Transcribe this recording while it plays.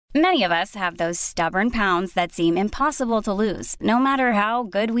Many of us have those stubborn pounds that seem impossible to lose, no matter how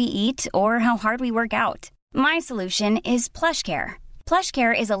good we eat or how hard we work out. My solution is PlushCare.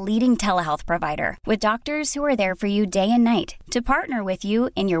 PlushCare is a leading telehealth provider with doctors who are there for you day and night to partner with you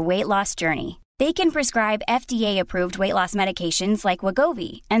in your weight loss journey. They can prescribe FDA-approved weight loss medications like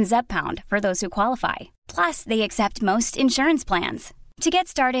Wegovy and Zepbound for those who qualify. Plus, they accept most insurance plans. To get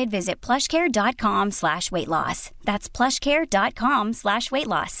started, visit plushcare.com/weightloss. That's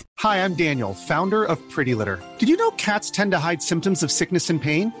plushcare.com/weightloss. Hi, I'm Daniel, founder of Pretty Litter. Did you know cats tend to hide symptoms of sickness and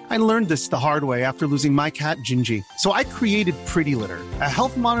pain? I learned this the hard way after losing my cat, Gingy. So I created Pretty Litter, a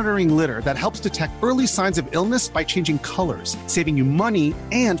health monitoring litter that helps detect early signs of illness by changing colors, saving you money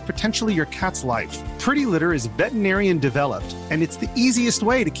and potentially your cat's life. Pretty Litter is veterinarian developed, and it's the easiest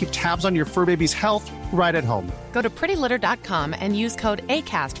way to keep tabs on your fur baby's health right at home. Go to prettylitter.com and use code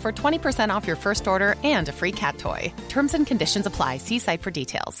ACAST for 20% off your first order and a free cat toy. Terms and conditions apply. See site for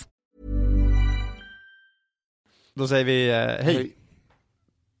details. Då säger vi hej.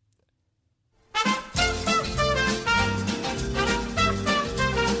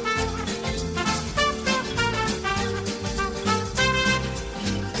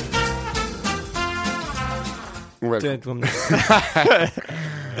 Välkommen.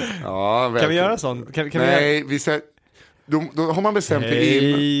 Ja, kan vi göra sån? Nej, vi säger då har man bestämt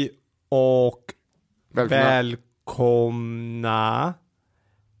hej och välkomna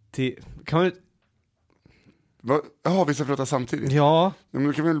till... Kan vi... Jaha, vi ska prata samtidigt. Ja. Men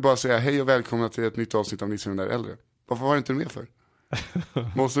då kan vi väl bara säga hej och välkomna till ett nytt avsnitt av Nisse och den där äldre. Varför var det inte med för?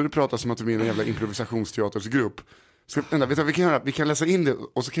 Måste du prata som att du är en jävla improvisationsteatersgrupp? Vet du, vi kan läsa in det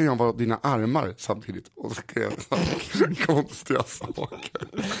och så kan jag vara dina armar samtidigt. Och så kan jag konstiga saker.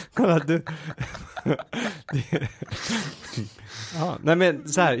 Kolla du. Ja, nej men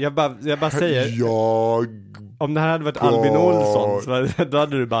så här, jag bara säger. Om det här hade varit Albin Olsson så då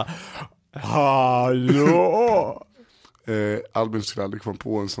hade du bara hallå. Albin skulle aldrig komma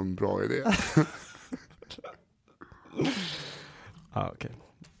på en sån bra idé. Ja, okej.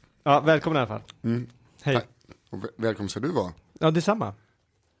 Ja, välkommen i alla fall. Hej. Tack. Och välkommen ska du vara. Ja, detsamma.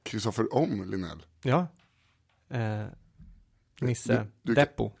 Kristoffer Linnell. Ja. Nisse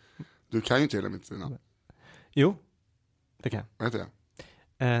Deppo. Du kan ju inte hela mitt namn. Jo, det kan. Vad heter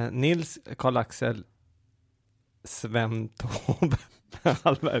jag? Nils Karl-Axel Sven Taube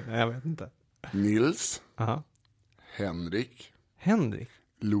Hallberg. Nej, jag vet inte. Nils. Aha. Henrik.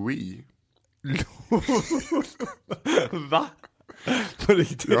 Louis. Va? På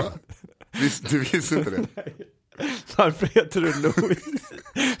riktigt? Ja. Du visste inte det? Nej. Varför heter du Louis?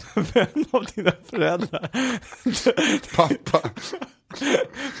 Vem av dina föräldrar? Pappa.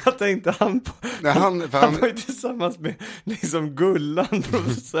 Jag tänkte han på... Nej, han var ju tillsammans med liksom Gullan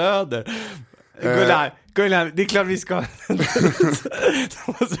från Söder. Gullan, det är klart vi ska...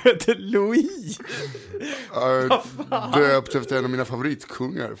 Så heter Louis. Döpt efter en av mina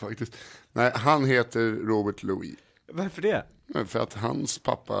favoritkungar faktiskt. Nej, han heter Robert Louis. Varför det? För att hans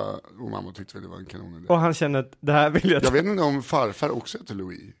pappa och mamma tyckte väl det var en kanon. Och han känner att det här vill jag ta. Jag vet inte om farfar också heter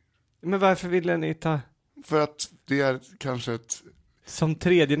Louis. Men varför ville ni ta? För att det är kanske ett... Som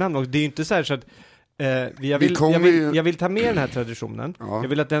tredje namn. Och det är ju inte så här så att... Jag vill ta med den här traditionen. Ja. Jag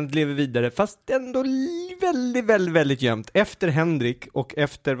vill att den lever vidare. Fast ändå väldigt, väldigt, väldigt gömt. Efter Henrik och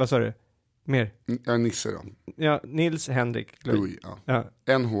efter, vad sa du? Mer? Ja, Nisse då. Ja, Nils Henrik Louis, ja.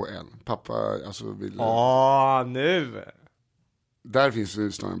 NHL. Pappa, alltså vill... Nu! Där finns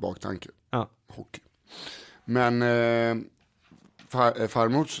det snarare en baktanke. Ja. Hockey. Men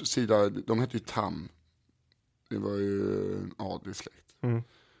farmors sida, de hette ju Tam. Det var ju en adlig släkt. Mm.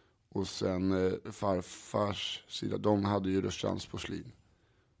 Och sen farfars sida, de hade ju Rörstrands porslin.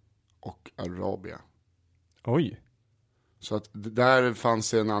 Och Arabia. Oj. Så att där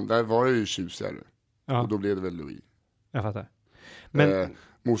fanns en annan, där var det ju tjusigare. Ja. Och då blev det väl Louis. Jag fattar. Men...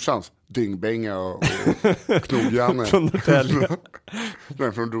 morsans, Dyngbänga och Knogjane. Från Norrtälje.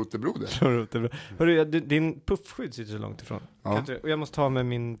 Nej, från Rotebro. Hörru, din puffskydd sitter så långt ifrån. Ja. Och jag måste ta med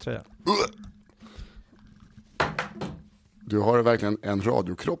min tröja. Du har verkligen en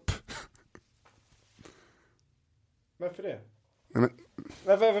radiokropp. Varför det? Nej, men...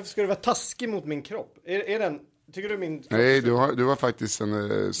 Varför ska du vara taskig mot min kropp? Är den... Tycker du min kropp? Nej, du har faktiskt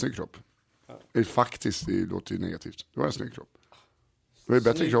en snygg kropp. Ja. Faktiskt, det låter ju negativt. Du har en snygg kropp. Du har ju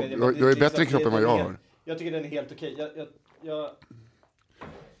bättre kropp, du har ju bättre kropp än vad jag har. Jag tycker den är helt okej.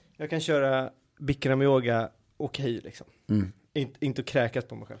 Jag kan köra Bikram yoga okej liksom. Inte att kräkas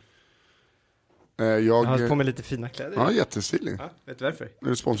på mig själv. Jag har på mig lite fina kläder. Ja, jättestilig. Ja, vet du varför? Är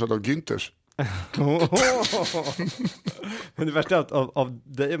du sponsrad av Günthers? Men det värsta av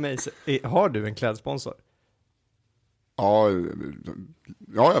dig och mig har du en klädsponsor? Ja,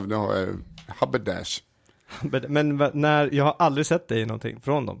 det har jag. Haberdash. Men när, jag har aldrig sett dig i någonting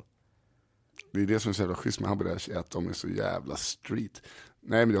från dem. Det är det som är så jävla schysst med Haberdash, är att de är så jävla street.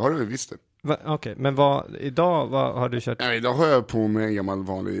 Nej, men det har jag visst det. Okej, men idag har du kört? Nej, idag har jag på mig en gammal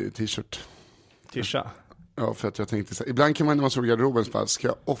vanlig t-shirt. Tisha? Ja, för att jag tänkte så här, ibland kan man när man står i garderoben så bara, ska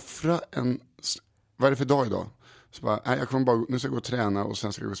jag offra vad är det för dag idag? Så bara, nej, nu ska jag gå och träna och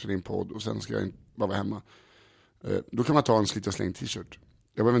sen ska jag gå och spela in podd och sen ska jag bara vara hemma. Då kan man ta en slit och släng t-shirt.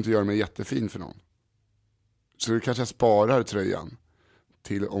 Jag behöver inte göra mig jättefin för någon. Så du kanske sparar tröjan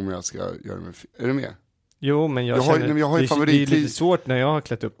till om jag ska göra mig fin. Är du med? Jo, men jag har en favorit. Det är lite svårt när jag har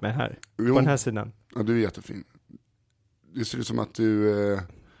klätt upp mig här. På den här sidan. Ja, du är jättefin. Det ser ut som att du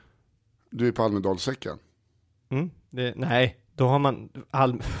är på Almedalsveckan. Nej, då har man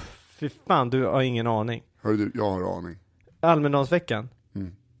fy fan, du har ingen aning. Hör du, jag har aning. Almedalsveckan.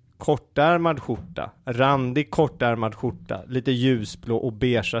 Kortärmad skjorta, randig kortärmad skjorta, lite ljusblå och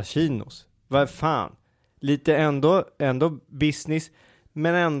beigea chinos. Vad fan? Lite ändå business,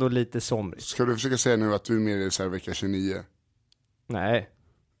 men ändå lite somrigt. Ska du försöka säga nu att du är med i så här vecka 29? Nej.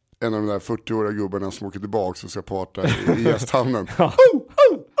 En av de där 40-åriga gubbarna som åker tillbaka och ska parta i gästhamnen. Ja,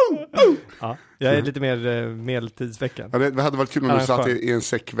 jag är lite mer medeltidsveckan. Ja, det hade varit kul om du satt i en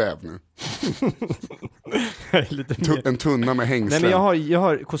säckväv nu. En tunna med hängslen. Nej, men jag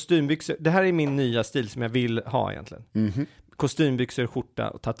har kostymbyxor. Det här är min nya stil som jag vill ha egentligen. Kostymbyxor, skjorta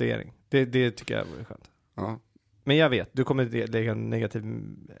och tatuering. Det tycker jag är skönt. Ja. Men jag vet, du kommer lägga negativ.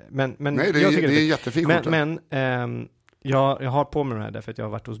 Men nej, det är en jättefin skjorta. Men jag har på mig den här därför att jag har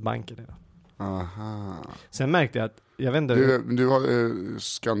varit hos banken idag. Aha. Sen märkte jag att, jag vet inte. Du har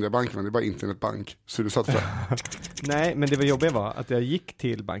Skandiabanken, men det är bara internetbank. Så du satt för. Nej, men det var jobbiga var att jag gick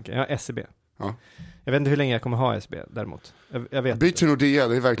till banken. Jag har SEB. Ja. Jag vet inte hur länge jag kommer ha SEB däremot. Jag vet. Byt till Nordea,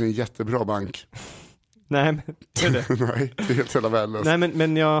 det är verkligen en jättebra bank. Nej, men det är det. Nej, det är helt jävla värdelöst. Nej,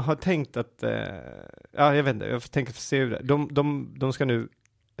 men jag har tänkt att jag vet inte, jag tänker se hur det. De ska nu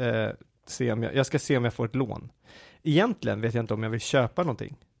se om jag ska se om jag får ett lån. Egentligen vet jag inte om jag vill köpa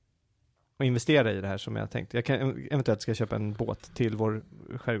någonting och investera i det här som jag tänkt. Jag kan eventuellt ska köpa en båt till vår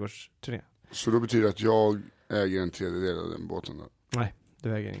skärgårdsturné. Så då betyder det att jag äger en tredjedel av den båten då? Nej,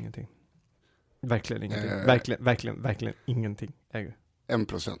 du äger ingenting. Verkligen ingenting. Verkligen ingenting äger.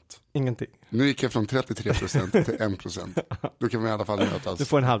 1%. Ingenting. Nu gick jag från 33% till 1%. Då kan vi i alla fall mötas. Du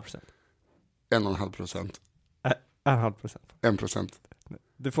får 0,5%. 1,5%. 1,5%. 1%.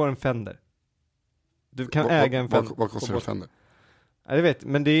 Du får en Fender. Du kan äga en Fender. Vad kostar en Fender? Ja, jag vet,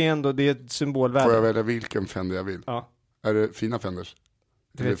 men det är ett symbolvärde. Får jag välja vilken Fender jag vill? Ja. Är det fina Fenders?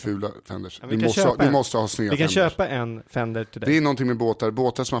 Eller fula Fenders? Ja, vi måste ha snygga Fenders. Vi kan köpa en Fender till dig. Det är någonting med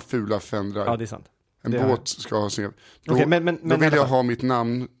båtar som har fula Fendrar. Ja, det är sant. En båt ska ha snygga. Då, okay, men då vill jag ha mitt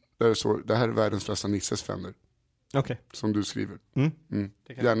namn där det står, det här är världens bästa Nisses Fender. Okay. Som du skriver.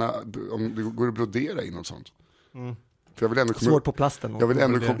 Gärna om det går att brodera in något sånt. För jag vill ändå svårt på plasten. Jag vill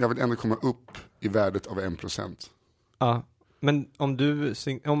ändå komma upp i värdet av 1%. Ja, men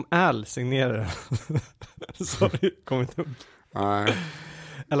om Al signerar så har det kommit upp. Nej.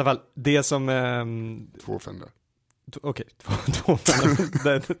 I alla fall, det som 2 Fender. Okej, 2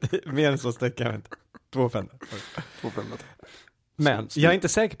 Fender. Mer än så sträcker jag inte. 2 Fender. 2 Fender. Men jag är inte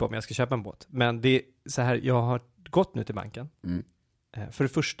säker på om jag ska köpa en båt. Men det är så här, jag har gått nu till banken. För det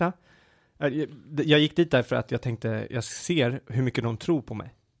första, jag gick dit därför att jag tänkte, jag ser hur mycket de tror på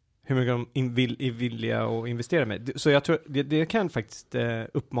mig. Hur mycket de är villiga att investera i mig. Så jag tror, det kan faktiskt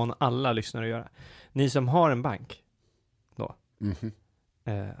uppmana alla lyssnare att göra. Ni som har en bank då.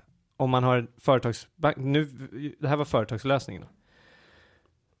 Om man har en företagsbank, det här var företagslösningen då.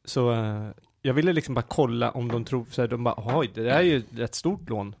 Så jag ville liksom bara kolla om de tror, så här, de bara, oj, det där är ju ett stort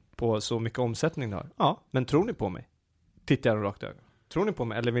lån på så mycket omsättning du har. Ja, men tror ni på mig? Tittar jag rakt i ögonen. Tror ni på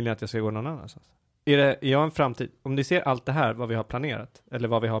mig eller vill ni att jag ska gå någon annanstans? Är jag en framtid? Om ni ser allt det här, vad vi har planerat eller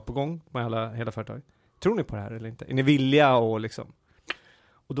vad vi har på gång med hela företaget. Tror ni på det här eller inte? Är ni villiga och liksom?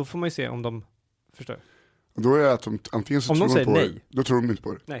 Och då får man ju se om de förstår. Och då är det att antingen så om tror de säger på nej, det, då tror de inte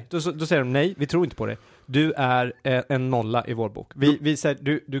på det. Nej, då säger de nej, vi tror inte på det. Du är en nolla i vår bok. Vi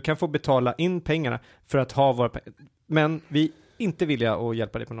säger, du kan få betala in pengarna för att ha våra pengar. Men vi är inte villiga att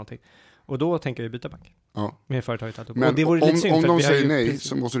hjälpa dig på någonting. Och då tänker vi byta bank. Ja. Med företaget. Men och det vore lite synd, om de säger nej precis.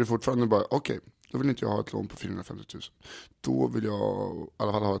 så måste du fortfarande bara, okej, då vill inte jag ha ett lån på 450 000. Då vill jag i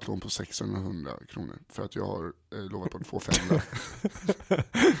alla fall ha ett lån på 600 kronor. För att jag har lovat bort 2 Fendrar.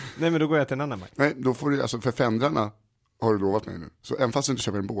 Nej, men då går jag till en annan bank. Nej, då får du, alltså för Fendrarna har du lovat mig nu. Så även fast du inte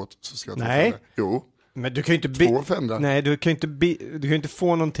köper en båt så ska jag ta nej. Fendrar. Jo. Men du kan ju inte 2 Fendrar. Nej, du kan ju inte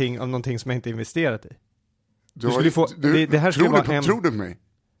få någonting av någonting som jag inte investerat i. Det här skulle vara tror du på mig?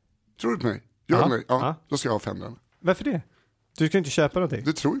 Tror du på mig? Gör det mig? Ja, då ska jag ha Fendrarna. Varför det? Du ska inte köpa någonting.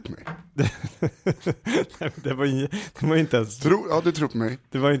 Du tror ju på mig. Nej, det var inte ens... Ja, du tror på mig.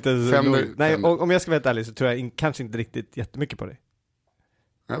 Det var inte ens... Nej, om jag ska vara helt ärlig så tror jag kanske inte riktigt jättemycket på dig.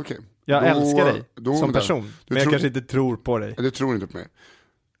 Ja, okej. Jag älskar dig som person, men jag kanske inte tror på dig. Du tror inte på mig.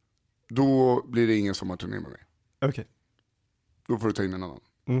 Då blir det ingen sommarturné med mig. Okej. Då får du ta in en annan.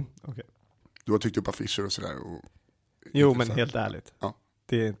 Okej. Du har tyckt upp affischer och sådär. Jo, men helt ärligt. Ja.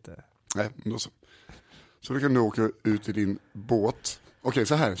 Det är inte... Nej, då så. Så då kan du åka ut i din båt. Okej,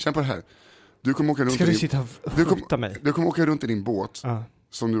 så här, känn på det här. Du kommer åka runt ska du sitta och hota mig? Du kommer åka runt i din båt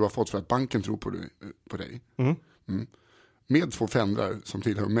som du har fått för att banken tror på dig. Med 2 fendrar som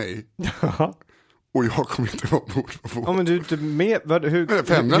tillhör mig. Och jag kommer inte vara ombord på båten. Ja, men du är inte med...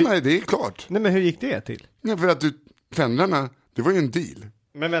 Fendrarna, det är klart. Nej, men hur gick det till? Nej, för att fendrarna, det var ju en deal.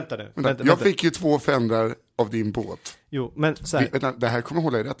 Men vänta nu. Vänta. Jag fick ju 2 fendrar av din båt. Jo, men så här. Det här kommer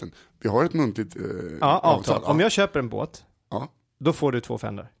hålla i rätten. Vi har ett muntligt avtal. Om jag köper en båt, då får du 2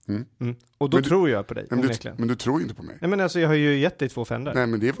 fendrar. Och då tror jag på dig, men du tror inte på mig. Nej, men alltså jag har ju gett dig 2 fendrar. Nej,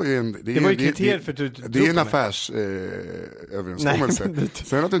 men det var ju kriterier för att du tror på mig. Det är en affärsöverenskommelse.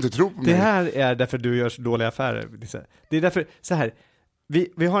 Sen att du inte tror på mig. Det här är därför du gör så dåliga affärer. Det är därför, så här.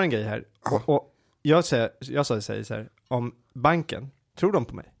 Vi har en grej här. Och jag sa så här, om banken, tror de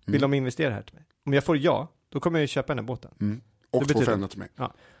på mig? Vill de investera här till mig? Om jag får då kommer jag köpa den här båten. Och 2 fendrar till mig.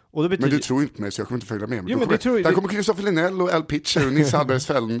 Ja. Och men du tror inte på mig så jag kommer inte följa med. Där kommer Christopher Linell och Al Pitcher och Nils Hallbergs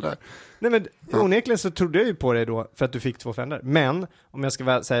fällor. Nej, men onekligen så trodde jag ju på dig då för att du fick 2 fendrar. Men om jag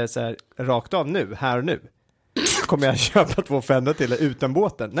ska säga så här rakt av nu, här och nu, kommer jag köpa 2 fendrar till utan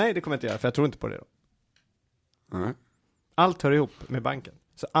båten? Nej, det kommer jag inte göra för jag tror inte på det då. Allt hör ihop med banken.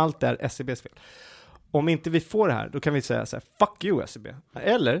 Så allt är SEBs fel. Om inte vi får det här, då kan vi säga så här: fuck you SEB.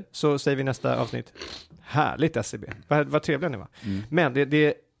 Eller så säger vi nästa avsnitt: härligt SEB. Vad trevliga ni var. Men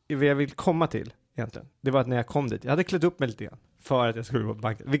det jag vill komma till egentligen, det var att när jag kom dit, jag hade klätt upp mig lite grann för att jag skulle vara på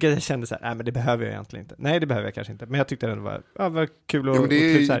banken. Vilket jag kände så här: nej, men det behöver jag egentligen inte. Nej, det behöver jag kanske inte. Men jag tyckte det var kul att...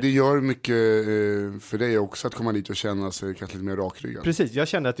 det gör mycket för dig också att komma dit och känna sig kanske lite mer rakryggad. Precis, jag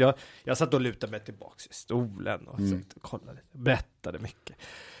kände att jag satt och lutade mig tillbaka i stolen och kollade lite, berättade mycket.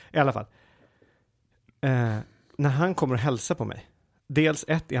 I alla fall. När han kommer och hälsa på mig, dels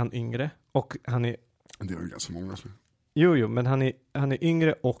är han yngre och han är... Det är ju ganska många som... Jo, men han är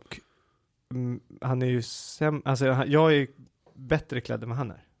yngre och han är ju alltså jag är bättre klädd än vad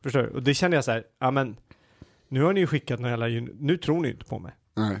han är. Förstår du? Och det kände jag så här: ja, men nu har ni ju skickat några nu tror ni inte på mig.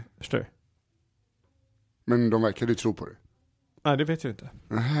 Nej. Förstår du? Men de verkade ju tro på det. Nej, det vet jag inte.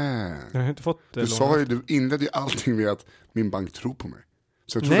 Jag har inte fått du inledde ju allting med att min bank tror på mig.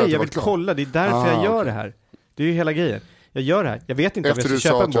 Så jag vill kolla, det är därför jag gör det här. Det är ju hela grejen. Jag gör det här. Jag vet inte efter om jag ska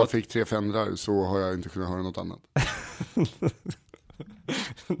köpa en båt. Efter du sa att jag fick 3 fendrar så har jag inte kunnat höra något annat.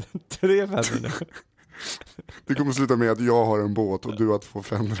 3 fendrar. Det kommer sluta med att jag har en båt och du har 2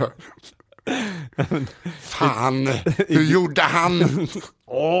 fendrar. Fan, hur gjorde han?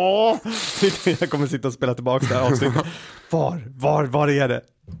 Jag kommer sitta och spela tillbaka det här avsnittet. Var är det?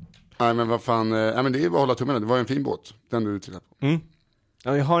 Nej, men vad fan, men det är bara att hålla tummarna. Det var en fin båt, den du tittar på.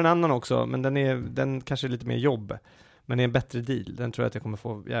 Ja, jag har en annan också, men den kanske är lite mer jobb. Men det är en bättre deal. Den tror jag att jag kommer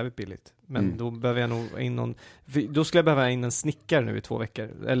få jävligt billigt. Men då behöver jag nog in någon... Då skulle jag behöva in en snickare nu i 2 veckor.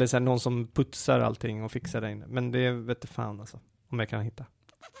 Eller så här, någon som putsar allting och fixar det inne. Men det vet jag fan alltså. Om jag kan hitta.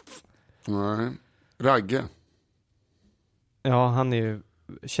 Nej. Ragge. Ja, han är ju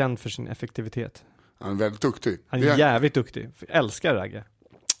känd för sin effektivitet. Han är väldigt duktig. Han är jävligt duktig. Jag älskar Ragge.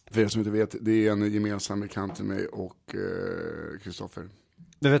 För er som inte vet, det är en gemensam bekant till mig och Kristoffer.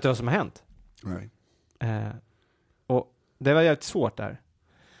 Du vet vad som har hänt? Nej. Och det var jävligt svårt där.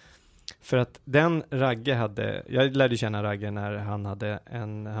 För att den Ragge hade... Jag lärde känna Ragge när han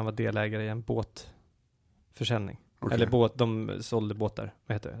var delägare i en båtförsäljning. Okay. Eller de sålde båtar.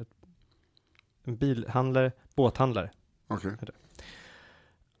 Vad heter det? En bilhandlare, båthandlare. Okej. I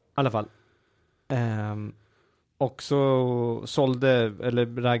alla fall. Och så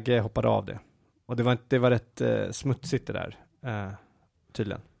Ragge hoppade av det. Och det var rätt smutsigt det där.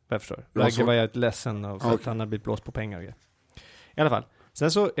 Tydligen. Jag förstår. Ragge var jag ledsen för att han hade blivit blåst på pengar och grejer. I alla fall.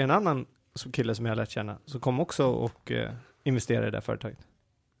 Sen så är en annan kille som jag har lärt känna som kom också och investerade i det där företaget.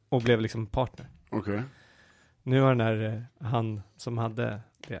 Och blev liksom partner. Okej. Okay. Nu har han som hade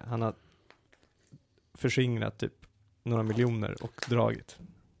det, han har förskingrat typ några miljoner och dragit.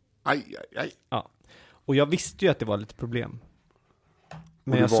 Aj. Ja. Och jag visste ju att det var lite problem.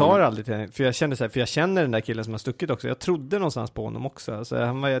 Men jag sa det aldrig till henne. För jag kände så här, för jag känner den där killen som har stuckit också. Jag trodde någonstans på honom också. Alltså,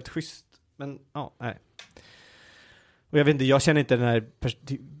 han var ju ett schysst. Men nej. Och jag vet inte, jag känner inte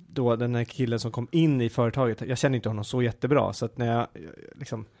den här killen som kom in i företaget. Jag känner inte honom så jättebra. Så att när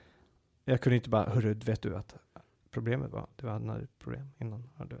jag kunde inte bara, hörru, vet du att problemet var. Du hade ett problem innan.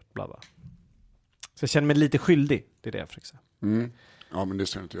 Du vet, bla bla. Så jag känner mig lite skyldig. Det är det jag försöker säga. Mm. Ja, men det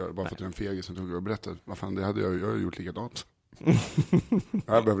ska jag inte göra. Bara för att jag är en fegis som tog och berättade. Vad fan, det hade jag gjort likadant.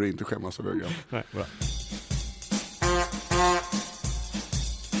 Jag behöver inte skämmas så höga. Nej, bra.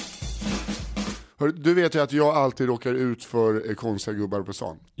 Du vet ju att jag alltid råkar ut för konstiga gubbar på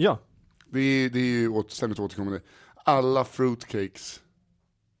stan. Ja. Det är ju ständigt återkommande. Alla fruitcakes.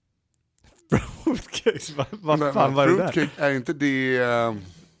 Fruitcakes? Vad fan var det där? Fruitcake, är inte det...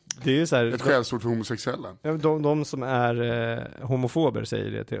 Det är ju så här, ett skällsord för homosexuella. De som är homofober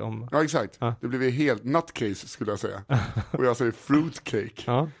säger det till om... Ja, exakt. Ja. Det blir helt nutcase skulle jag säga. Och jag säger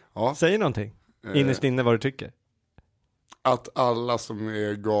fruitcake. Ja. Säg någonting. Innerst inne vad du tycker. Att alla som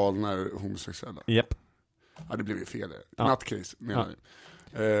är galna är homosexuella. Japp. Ja, det blir ju fel. Ja. Nutcase menar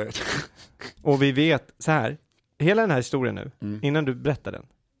jag. Och vi vet, så här. Hela den här historien nu, innan du berättar den.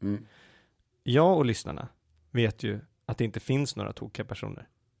 Jag och lyssnarna vet ju att det inte finns några tokiga personer.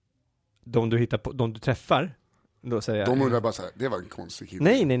 De du hittar på, de du träffar, då säger de undrar bara så här, det var en konstig kille.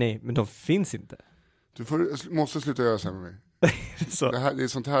 Nej, men de finns inte. Du måste sluta göra så här med mig. Så. Det är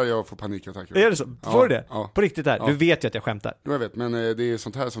sånt här jag får panikattacker. Är det så? Får du det? Ja. På riktigt där? Ja. Du vet ju att jag skämtar. Jo, jag vet, men det är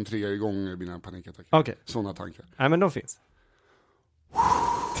sånt här som triggar igång mina panikattacker. Okej. Såna tankar. Nej, men de finns.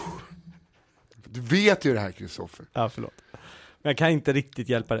 Du vet ju det här, Kristoffer. Ja, förlåt. Men jag kan inte riktigt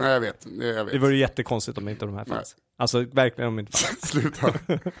hjälpa dig. Nej, jag vet. Det vore ju jättekonstigt om inte de här fanns. Alltså, verkligen om inte fanns. Sluta.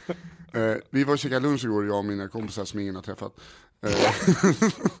 Vi var och käkade lunch igår, jag och mina kompisar som ingen har träffat.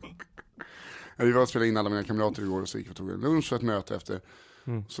 Vi var och spelade in alla mina kamrater igår och så gick vi och tog en lunch och ett möte efter.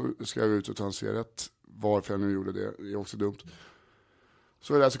 Så ska jag ut och ta en cigarett. Varför jag nu gjorde det är också dumt.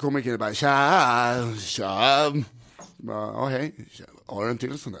 Så där så kommer jag in och bara tja. Bara, ja, hej. Har du en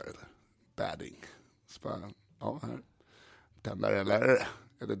till sån där eller? Badding. Så bara, ja, här. Tändare eller?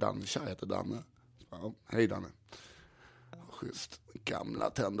 Är det Danne? Tja, heter Danne. Så bara, ja, hej Danne. Schysst. Gamla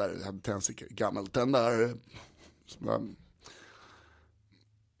tändare. Jag hade tändstickor. Gammeltändare. Så bara,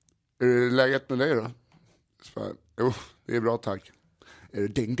 är det läget med dig då? Så bara, jo, det är bra tack. Är det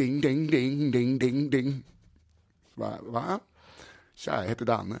ding, ding, ding, ding, ding, ding, ding. Så bara, va? Tja, jag heter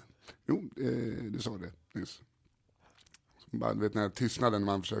Danne. Jo, du sa det nyss. Så bara, du vet den här tystnaden när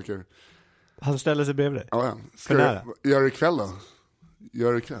man försöker... Han ställer sig bredvid dig? Ja. Ska jag göra det ikväll då?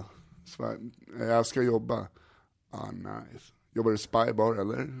 Gör det ikväll? Så bara, jag ska jobba. Ah, nice. Jobbar du spybar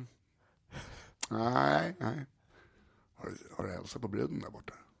eller? Nej. Har du hälsat på bruden där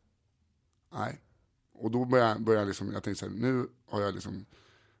borta? Nej. Och då börjar jag liksom, jag tänkte så här, nu har jag liksom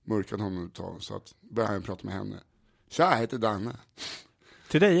mörkat honom ett tag, så att börjar jag prata med henne. Tja, jag heter Danne.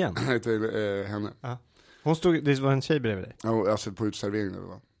 Till dig igen? Jag heter henne. Ja. Hon stod, det var en tjej bredvid dig? Ja, alltså på utserveringen det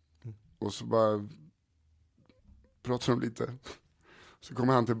var. Och så bara pratar de lite. Så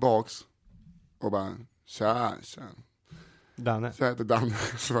kommer han tillbaks och bara, tja. Danne. Så jag heter Danne.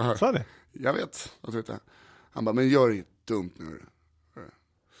 Så det? Jag vet, vad vet jag. Han bara, men gör inget dumt nu.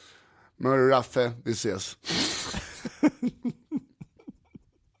 Men hörru Raffe, vi ses.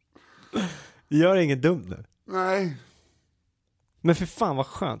 Gör inget dumt nu. Nej. Men för fan vad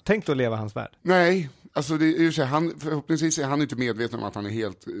skönt. Tänk då att leva hans värld. Nej, alltså det är ju så här, förhoppningsvis är han inte medveten om att han är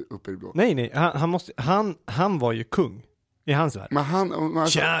helt uppe i blå. Nej, han var ju kung i hans värld. Men han...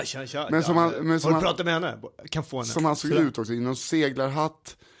 Tja. Men som har du pratat med henne? Kan få henne. Som han såg ut också, i någon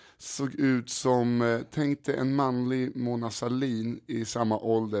seglarhatt. Såg ut som, tänkte en manlig Mona Sahlin i samma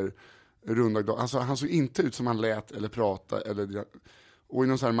ålder. Runda glas. Alltså han såg inte ut som han lät eller prata eller, och i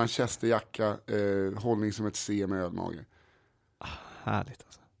någon sån här manchesterjacka, hållning som ett C med ölmage. Härligt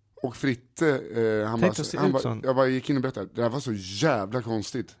alltså. Och Fritte, jag bara gick in och berättade, det här var så jävla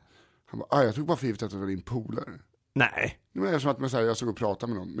konstigt. Han bara, jag tog bara för givet att det var din polare. Nej. Det var som att jag såg och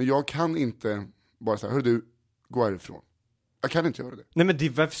pratade med någon. Men jag kan inte bara säga, hör du, gå härifrån. Jag kan inte göra det. Nej,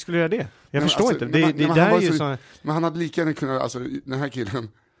 men varför skulle jag göra det? Jag förstår inte. Det där är ju så... Men han hade lika gärna kunnat, alltså den här killen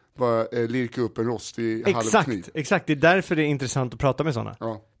bara lirka upp en rostig halvkniv. Exakt, det är därför det är intressant att prata med sådana.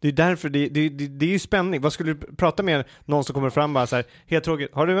 Ja. Det är därför det är ju spänning. Vad skulle du prata med någon som kommer fram bara så här, helt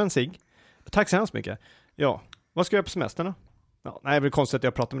tråkigt, har du en cigg? Tack så hemskt mycket. Ja, vad ska jag göra på semestern då? Ja, nej, det blir konstigt att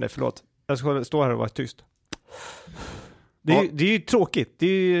jag pratar med dig, förlåt. Jag ska stå här och vara tyst. Det är ju tråkigt, det är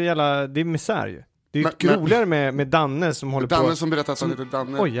ju det är misär ju. Det är ju roligare med Danne som håller Danne på... som berättar att han heter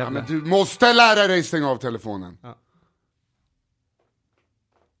Danne. Oj, jävlar. Men du måste lära dig stänga av telefonen. Ja.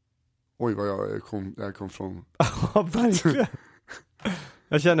 Oj, vad jag kom från. Ja, verkligen.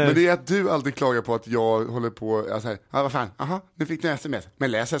 Jag känner... Men det är att du alltid klagar på att jag håller på, jag säger, vad fan, aha, nu fick du sms.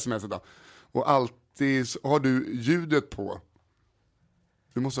 Men läs sms då. Och alltid har du ljudet på.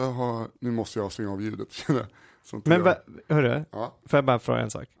 Nu måste jag stänga av ljudet. Men hörru, får jag bara fråga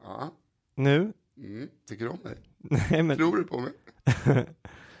en sak? Ja. Nu? Tycker du om mig? Nej, men... Tror du på mig?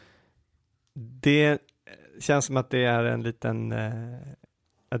 Det känns som att det är en liten...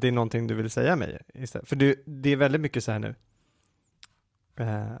 att det är någonting du vill säga mig istället. För det är väldigt mycket så här nu.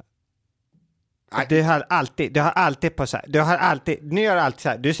 Du har alltid på så här. Nu gör alltid så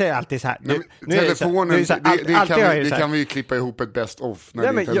här. Du säger alltid så här. Telefonen, det kan vi ju klippa ihop ett best of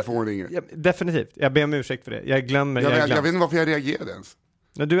när din telefon ringer. Definitivt. Jag ber om ursäkt för det. Jag glömmer. Jag vet inte varför jag reagerade ens.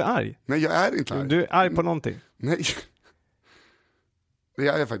 Nej, du är arg. Nej, jag är inte arg. Du är arg på någonting. Nej. Det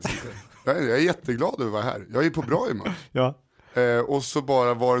är jag faktiskt inte. Jag är jätteglad över att vara här. Jag är på bra humör. Ja. Och så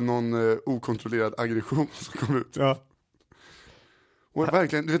bara var det någon okontrollerad aggression som kom ut. Ja. Och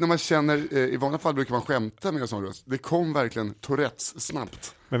verkligen, du vet när man känner, i vanliga fall brukar man skämta med en sån röst. Det kom verkligen Tourettes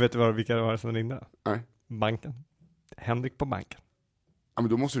snabbt. Men vet du vilka det var som ringde? Nej. Banken. Henrik på banken. Ja,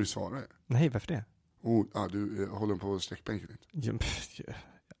 men då måste du svara. Nej, varför det? Du håller på sträckbänken inte.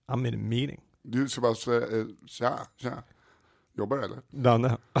 I'm in a meeting. Du ska bara säga, tja. Jobbar eller?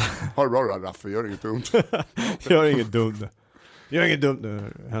 Danne. Har det bra Raffe, gör inget dumt. Gör inget dumt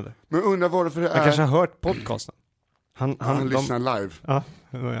nu heller. Men undrar varför det är... Han kanske har hört podcasten. Han lyssnar live. Ja,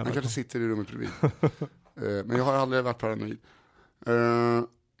 han kanske sitter i rummet bredvid. Men jag har aldrig varit paranoid.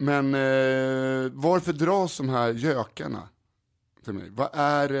 Men varför dras de här gökarna till mig? Vad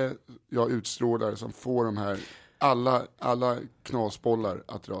är det jag utstrålar som får de här alla knasbollar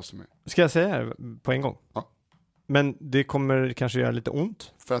att dras till mig? Ska jag säga det på en gång? Ja. Men det kommer kanske göra lite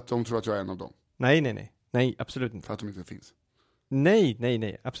ont. För att de tror att jag är en av dem? Nej, absolut inte. För att de inte finns?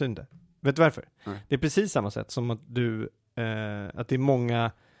 Nej, absolut inte. Vet du varför? Nej. Det är precis samma sätt som att att det är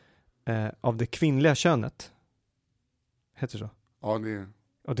många av det kvinnliga könet. Heter det så? Ja, det är...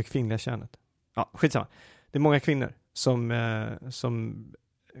 Av det kvinnliga könet. Ja, skitsamma. Det är många kvinnor som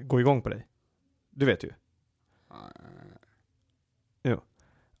går igång på dig. Du vet ju. Jo.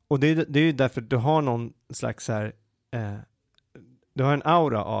 Och det är ju därför du har någon slags så här... du har en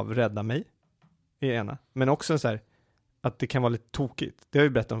aura av rädda mig i ena. Men också så här att det kan vara lite tokigt. Det har jag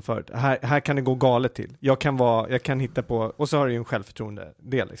ju berättat om förut. Här kan det gå galet till. Jag kan hitta på... Och så har du ju en självförtroende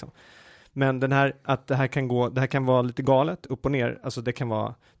del liksom. Men den här, att det här kan vara lite galet, upp och ner. Alltså det kan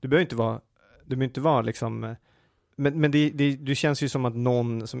vara... Du behöver inte vara liksom... Men det känns ju som att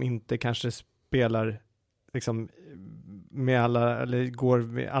någon som inte kanske spelar liksom med alla... Eller går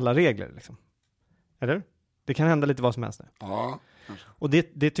med alla regler liksom. Eller? Det kan hända lite vad som helst nu. Ja. Och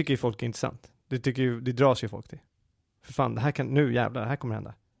det tycker ju folk är intressant. Det dras ju folk till. För fan, det här kommer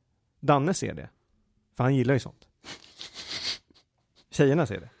hända. Danne ser det. För han gillar ju sånt. Tjejerna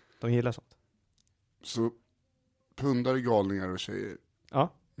ser det. De gillar sånt. Så pundare, galningar och tjejer.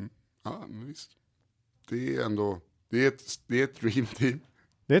 Ja. Mm. Ja, men visst. Det är ändå, det är ett dream team.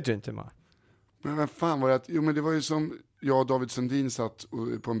 Det är ett dream team, ja. Men vad fan var det jo men det var ju som jag och David Sundin satt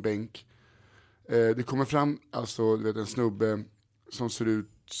på en bänk. Det kommer fram, alltså du vet en snubbe som ser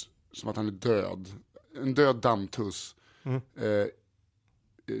ut som att han är död. En död dammtuss. Mm.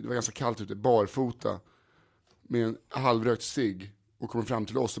 Det var ganska kallt ute, barfota. Med en halvrökt cigg. Och kommer fram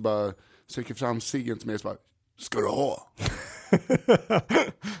till oss och bara sträcker fram ciggen till mig och bara, ska du ha?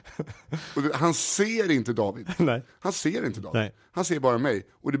 Och han ser inte David. Nej. Han ser inte David. Nej. Han ser bara mig.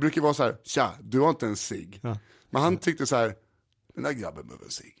 Och det brukar vara så här, tja, du har inte en cigg. Ja. Men han tyckte så här, den där grabben behöver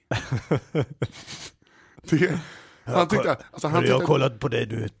en cigg. Han tyckte, alltså jag har kollat på dig,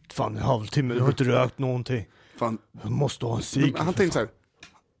 du är fan en halvtimme, du har inte rökt någonting. Fan. Du måste ha en cigg. Han tänkte så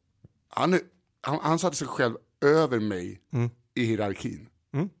här, han satte sig själv över mig i hierarkin.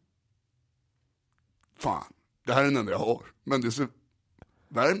 Mm. Fan, det här är den enda jag har. Men det är så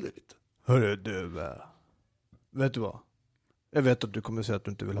värmde lite. Hörru du, vet du vad? Jag vet att du kommer säga att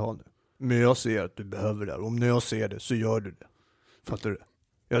du inte vill ha det. Men jag ser att du behöver det. Om när jag ser det så gör du det. Fattar du?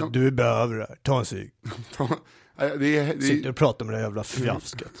 Ja, du behöver det här. Ta en cigg. Sitter och pratar med det jävla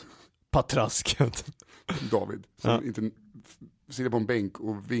fjasket. Patrasket. David, som inte sitter på en bänk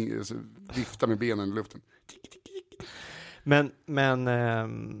och viftar med benen i luften. Men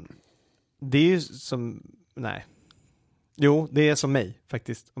det är ju som... Nej. Jo, det är som mig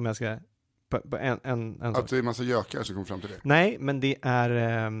faktiskt. Om jag ska... På en att det är en massa gökar som kommer fram till det? Nej, men det är...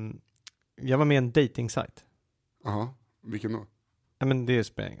 jag var med i en dating-site. Jaha, vilken då? Ja, men det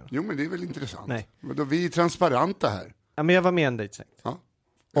spelar ingen roll. Jo, men det är väl intressant. Nej. Vi är transparenta här. Ja, men jag var med i en dating-site. Ja.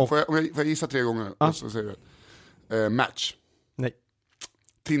 Och... Får jag gissa 3 gånger? Ja. Så säger du. Match? Nej.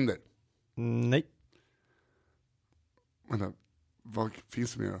 Tinder? Nej. Vänta, vad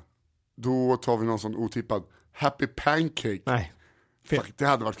finns det mer? Då tar vi någon sån otippad Happy Pancake. Nej. Fuck, det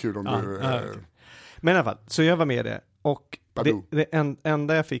hade varit kul om du... Men i alla fall, så jag var med i det. Och det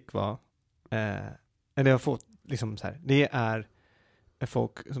enda jag fick var... eller jag har fått liksom så här. Det är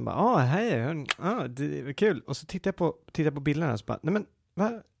folk som bara, hej, det är kul. Och så tittar jag på bilderna och så bara, nej men,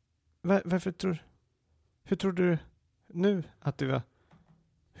 varför hur tror du nu att det var,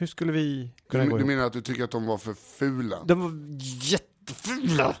 hur skulle vi kunna gå? Du menar att du tycker att de var för fula? De var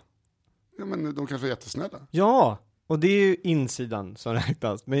jättefula! Ja, men de kanske är jättesnälla. Ja, och det är ju insidan som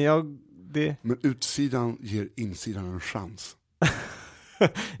räknas. Men Men utsidan ger insidan en chans.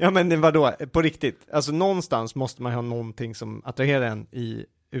 Ja, men vadå? På riktigt. Alltså någonstans måste man ha någonting som attraherar en i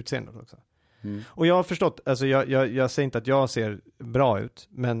utseendet också. Mm. Och jag har förstått, alltså jag säger inte att jag ser bra ut,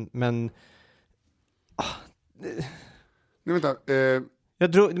 men Nej, vänta.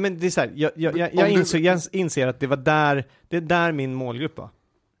 Jag tror, men det är så här, jag inser att det är där min målgrupp var.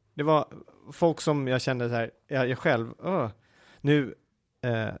 Det var folk som jag kände så här, jag själv, nu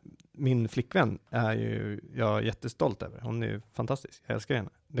min flickvän är ju jag jättestolt över. Hon är ju fantastisk. Jag älskar henne.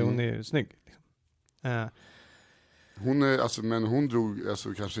 Hon är ju snygg. Liksom. Hon är, alltså, men hon drog,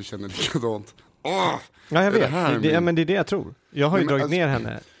 alltså kanske känner likadant. Ja, jag vet. Men det är det jag tror. Jag har ju dragit ner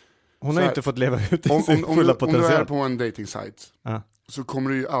henne. Hon har ju inte fått leva ut i sin fulla potential. Om du är på en dating site så kommer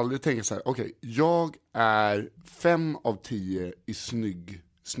du ju aldrig tänka så här, okej, jag är 5 av 10 i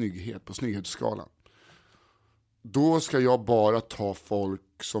snygghet på snygghetsskalan. Då ska jag bara ta folk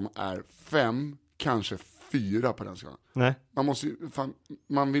som är 5, kanske 4 på den skalan. Nej.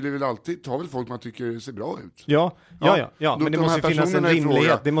 Man vill väl alltid ta folk man tycker ser bra ut. Ja, men det måste finnas en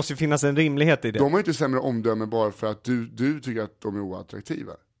rimlighet. Det måste finnas en rimlighet i det. De har inte sämre omdöme bara för att du tycker att de är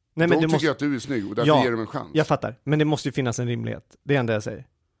oattraktiva. Nej, men de tycker att du är snygg och därför ger dem en chans. Jag fattar, men det måste ju finnas en rimlighet. Det är enda jag säger.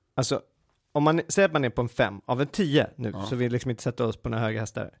 Alltså, om man säger att man är på en 5 av en 10 nu, så vi liksom inte sätta oss på några höga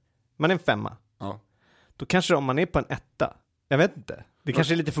hästar. Man är en 5. Ja. Då kanske om man är på en 1, jag vet inte. Det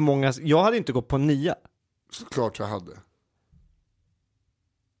kanske är lite för många. Jag hade inte gått på en 9. Såklart jag hade.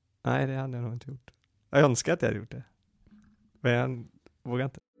 Nej, det hade jag nog inte gjort. Jag önskar att jag hade gjort det. Men jag vågar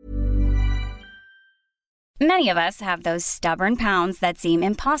inte. Many of us have those stubborn pounds that seem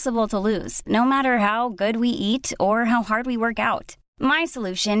impossible to lose, no matter how good we eat or how hard we work out. My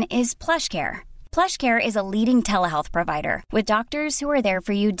solution is PlushCare. PlushCare is a leading telehealth provider with doctors who are there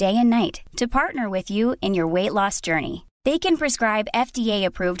for you day and night to partner with you in your weight loss journey. They can prescribe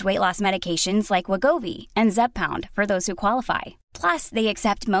FDA-approved weight loss medications like Wegovy and Zepbound for those who qualify. Plus, they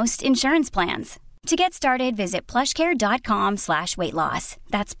accept most insurance plans. To get started, visit plushcare.com/weightloss.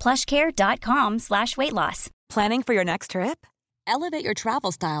 That's plushcare.com/weightloss. Planning for your next trip? Elevate your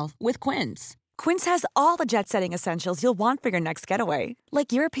travel style with Quince. Quince has all the jet-setting essentials you'll want for your next getaway,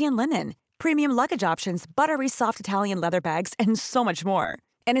 like European linen, premium luggage options, buttery soft Italian leather bags, and so much more.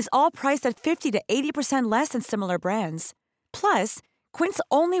 And is all priced at 50 to 80% less than similar brands. Plus, Quince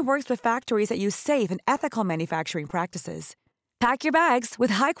only works with factories that use safe and ethical manufacturing practices. Pack your bags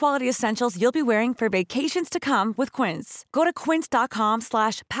with high-quality essentials you'll be wearing for vacations to come with Quince. Go to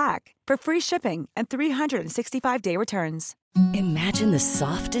quince.com/pack for free shipping and 365-day returns. Imagine the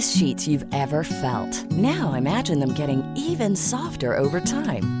softest sheets you've ever felt. Now imagine them getting even softer over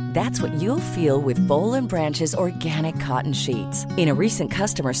time. That's what you'll feel with Boll & Branch's organic cotton sheets. In a recent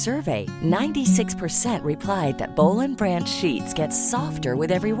customer survey, 96% replied that Boll & Branch sheets get softer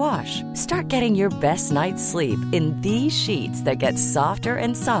with every wash. Start getting your best night's sleep in these sheets that get softer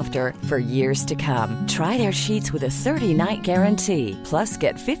and softer for years to come. Try their sheets with a 30-night guarantee. Plus,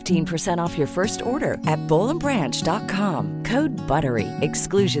 get 15% off your first order at bollandbranch.com. Code BUTTERY.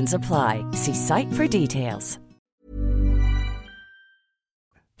 Exclusions apply. See site for details.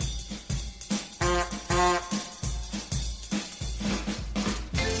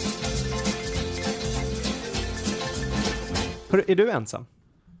 Är du ensam?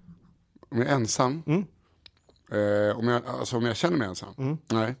 Om jag är ensam? Mm. Om jag känner mig ensam? Mm.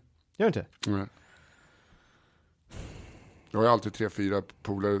 Nej. Gör inte? Nej. Jag har alltid 3-4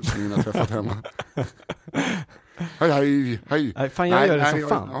 polare som jag har träffat hemma. Hej. Nej, fan, jag gör det som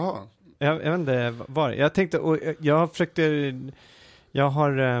fan. Jag vet inte vad. Jag tänkte, och jag försökte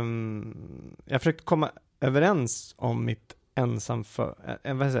komma överens om mitt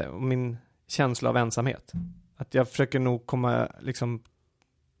om min känsla av ensamhet. Att jag försöker nog komma liksom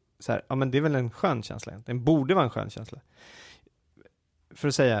så här, ja men det är väl en skön känsla egentligen. Det borde vara en skön känsla. För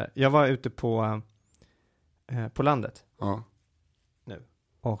att säga, jag var ute på landet. Ja. Nu.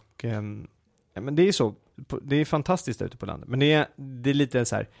 Och men det är så, det är fantastiskt där ute på landet. Men det är lite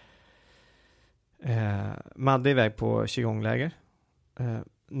så här, Madde är iväg på qigongläger.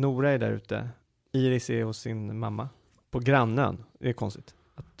 Nora är där ute. Iris är hos sin mamma på grannön. Det är konstigt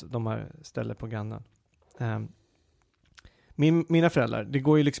att de har ställe på grannön. Mina föräldrar, det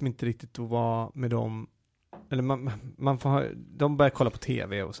går ju liksom inte riktigt att vara med dem, eller man får de börjar kolla på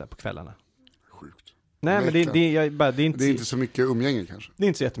tv och så här på kvällarna. Sjukt. Nej, men det är inte så mycket umgänge kanske. Det är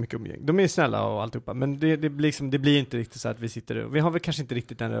inte så jättemycket umgänge. De är snälla och alltihopa. Men det blir inte riktigt så att vi sitter och vi har väl kanske inte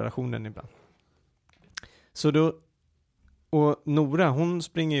riktigt den relationen ibland. Så då, och Nora, hon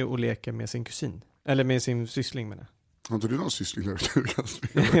springer ju och leker med sin kusin. Eller med sin syssling med det. Har inte du någon syssling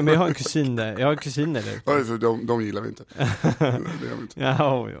där? Men jag har en kusin där. Jag har kusiner där. Ja, så de gillar vi inte. Det gör vi inte.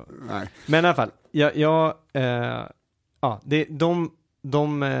 Ja. Nej. Men i alla fall,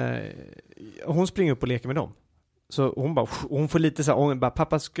 hon springer upp och leker med dem. Så hon får lite så här, hon bara,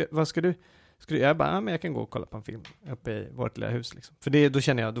 pappa, vad ska du? Jag bara, men jag kan gå och kolla på en film uppe i vårt lilla hus liksom. För då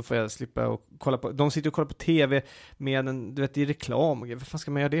känner jag, då får jag slippa och kolla på, de sitter och kollar på tv med en, du vet, i reklam. Vad fan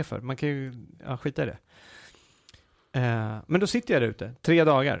ska man göra det för? Man kan ju, skita i det. Men då sitter jag där ute 3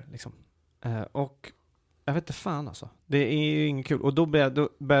 dagar liksom. Och jag vet inte fan alltså. Det är ju inget kul. Och då börjar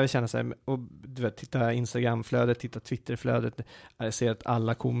jag känna så här, och du vet, titta Instagramflödet, titta Twitterflödet. Jag ser att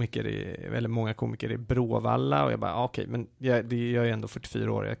alla komiker eller många komiker är Bråvalla. Och jag bara, okej, men jag är ändå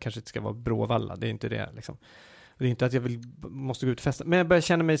 44 år. Jag kanske inte ska vara Bråvalla. Det är inte det liksom. Det är inte att jag måste gå ut och festa. Men jag börjar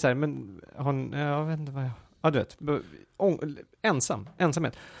känna mig så här, men jag vet inte vad jag... Ja, du vet.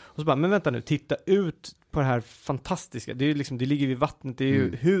 Ensamhet. Och så bara, men vänta nu, titta ut på det här fantastiska. Det är ju liksom, det ligger vid vattnet, det är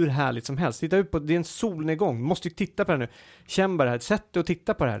ju hur härligt som helst. Titta ut på, det är en solnedgång. Måste ju titta på det här nu. Känn bara det här, sätt dig och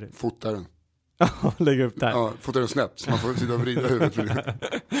titta på det här. Fota den. Ja, lägga upp det här. Ja, fota den snett, så man får sitta och vrida huvudet.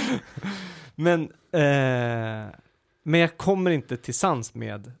 Men jag kommer inte till sans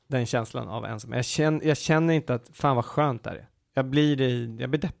med den känslan av ensamhet. Jag känner inte att, fan vad skönt det är. Jag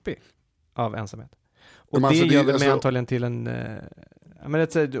blir deppig av ensamhet. Och det gör mig antagligen till en...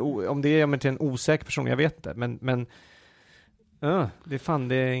 om det gör mig till en osäker person, jag vet inte. Men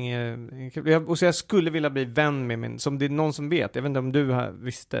det är inget kul. Och så jag skulle vilja bli vän med min... Som det är någon som vet. Jag vet inte om du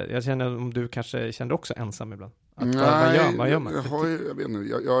visste. Jag känner om du kanske kände också ensam ibland. Nej, vad gör man? Jag vet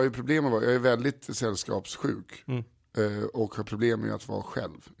inte. Jag har ju problem med jag är väldigt sällskapssjuk. Och har problem med att vara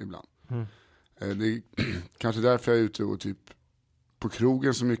själv ibland. Det är kanske därför jag är ute och typ på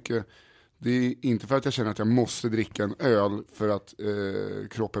krogen så mycket. Det är inte för att jag känner att jag måste dricka en öl för att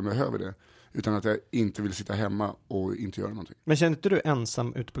kroppen behöver det. Utan att jag inte vill sitta hemma och inte göra någonting. Men känner inte du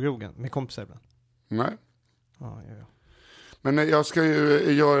ensam ute på krogen med kompisar ibland? Nej. Ja. Men jag ska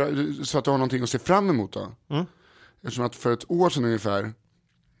ju göra så att du har någonting att se fram emot då. Eftersom att för ett år sedan ungefär,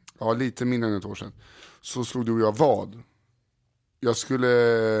 lite mindre än ett år sedan, så slog du och jag vad. Jag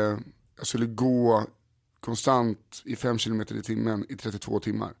skulle gå konstant i 5 kilometer i timmen i 32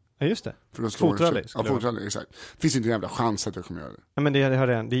 timmar. Ja, just det. Fotrally. Ja, fotrally, exakt. Finns inte en jävla chans att jag kommer göra det. Ja, men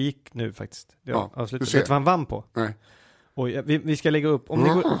det gick nu faktiskt. Vet du vad han vann på? Nej. Och vi ska lägga upp,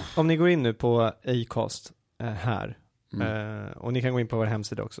 om ni går in nu på Acast här, och ni kan gå in på vår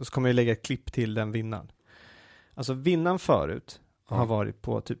hemsida också, så kommer vi lägga ett klipp till den vinnaren. Alltså vinnaren förut har varit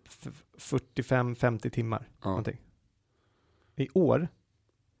på typ 45-50 timmar. Någonting. I år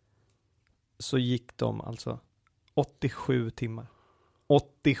så gick de alltså 87 timmar.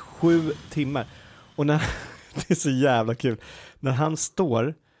 87 timmar. Och det är så jävla kul. När han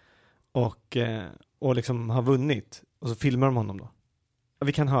står och liksom har vunnit, och så filmar de honom då.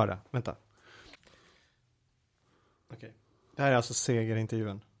 Vi kan höra. Vänta. Okej. Det här är alltså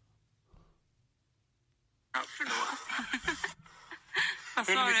segerintervjun.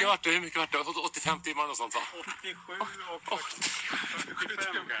 Hur mycket vart det? 85 timmar och sånt va? 87 och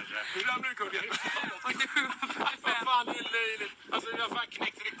 45 kanske. Hur gammal är du kuggen? 87 och 45. Vad fan är det löjligt? Alltså jag har fan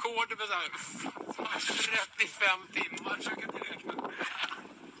knäckt rekord med så här 35 timmar. Försöker inte räkna.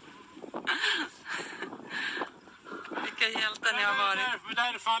 Vilka hjältar ni har varit. Det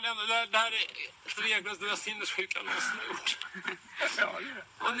här är fan ändå, det här är reglas det där sinnessjuka någonsin har gjort.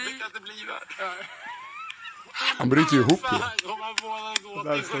 Och ni kan inte bli där. Han bryter ju ihop ju.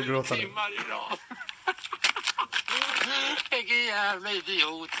 Timmar i rad. Vilken jävla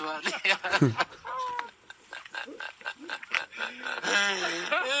idiot var det. Nu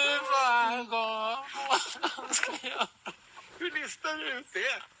får han gå. Vad ska jag göra? Hur listar du ut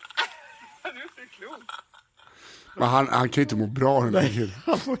det? Han är inte klok. Men han kan ju inte må bra den där killen.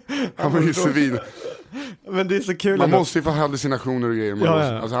 Han var ju svin. Men det är så kul. Man måste ju få hallucinationer och grejer.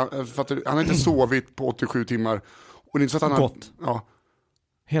 Ja. Alltså, han har inte sovit på 87 timmar. Och det är inte så att han har...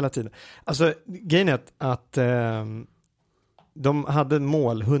 Hela tiden. Alltså grejen är att de hade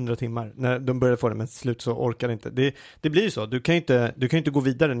mål 100 timmar när de började få det, men till slut så orkade inte. Det blir ju så. Du kan ju inte gå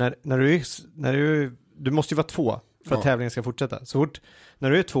vidare när du måste ju vara 2 för att tävlingen ska fortsätta. Så fort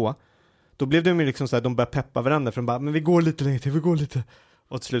när du är 2, då blev det ju liksom så här, de började peppa varandra för de bara, men vi går lite längre till, vi går lite.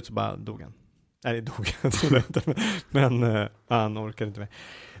 Och till slut så bara dog han. Nej, dog han inte. Men han orkade inte med.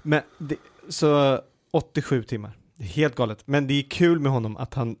 Men så 87 timmar. Det är helt galet. Men det är kul med honom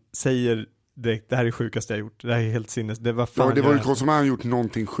att han säger det här är det sjukaste jag gjort. Det här är helt sinnes. Det var det var ju konstigt som han gjort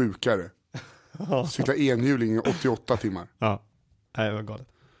någonting sjukare. Cykla enhjuling i 88 timmar. Ja, det var galet.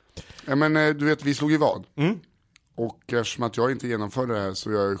 Ja, men du vet, vi slog i vad. Och eftersom att jag inte genomförde det här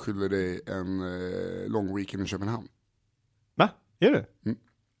så jag skyller dig en lång weekend i Köpenhamn. Va? Är du?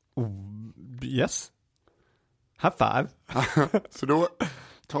 Yes. High five. Så då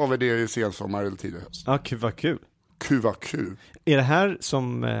tar vi det i sensommar eller tidig höst. Ja, vad kul. Kul. Är det här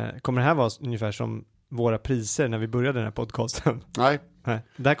som, kommer det här vara ungefär som våra priser när vi började den här podcasten? Nej.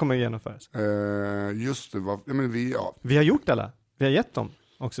 Det här kommer att genomföras. Just det, vi har gjort alla. Vi har gett dem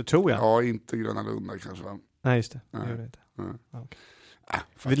också, tror jag. Ja, inte Gröna Lunda kanske, va? Nej, just det. Nej. Det inte.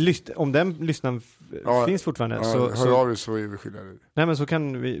 Okay. Om den lyssnaren finns fortfarande hör av dig så är vi skyldiga. Nej, men så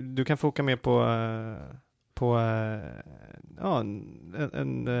kan du kan få åka med på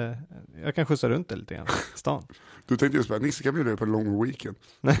jag kan skjutsa runt det lite grann i stan. Du tänkte just bara, Nisse kan bjuda dig på en lång weekend.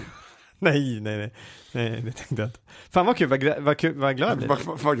 Nej, det tänkte jag inte. Fan vad kul, vad glad jag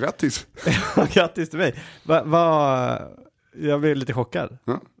blir. Vad grattis. Grattis till mig. Jag blev lite chockad.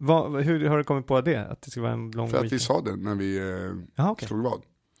 Hur har du kommit på det? Att det ska vara en lång weekend? För att vi sa det när vi slog vad.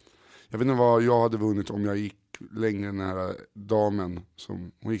 Jag vet inte vad jag hade vunnit om jag gick längre än den här damen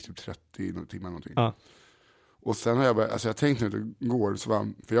som, hon gick typ 30 timmar någonting. Ja. Och sen har jag börjat, alltså jag tänkte när det går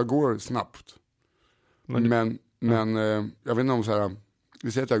så för jag går snabbt. Men jag vet inte om så här,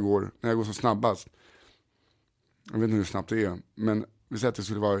 vi säger att när jag går så snabbast, jag vet inte hur snabbt det är, men vi säger att det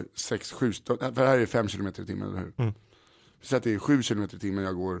skulle vara 6-7, för det här är 5 km i timmen, eller hur? Vi säger att det är 7 km i timmen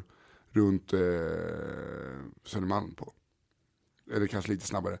jag går runt Södermalm på. Eller kanske lite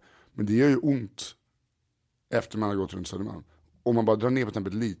snabbare. Men det gör ju ont efter man har gått runt Södermalm. Om man bara drar ner på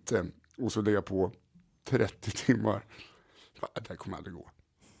tempot lite och så lägger på 30 timmar. Det kommer aldrig gå.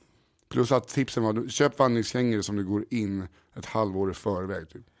 Plus att tipsen var, köp vandringsgängare som du går in ett halvår i förväg.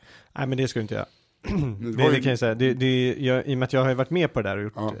 Typ. Nej, men det ska du inte göra. Det kan jag säga. I och med att jag har varit med på det där och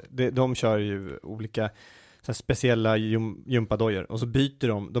gjort de kör ju olika så speciella gympadojor och så byter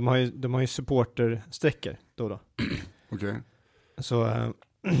de. De har ju supportersträckor då. Okej. Så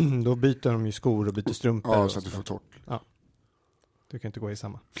då byter de ju skor och byter strumpor. Ja, så att du får torrt. Ja. Du kan inte gå i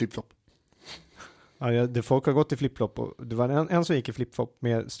samma. Flip-flop. Ja, folk har gått i flip-flop och det var en som gick i flip-flop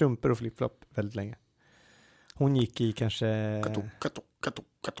med strumpor och flip-flop väldigt länge. Hon gick i kanske...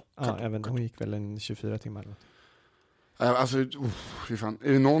 hon gick väl en 24 timmar. Alltså, fan.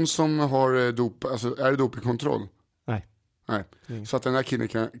 Är det någon som har är det dopingkontroll? Nej. Så att den här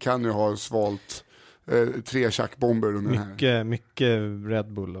killen kan ju ha svalt 3 tjackbomber under den här. Mycket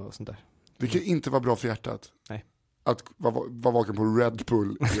Red Bull och sånt där. Det kan inte vara bra för hjärtat. Nej. Att vara vaken på Red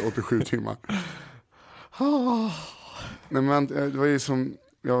Bull i 87 timmar. Nej, men det var ju som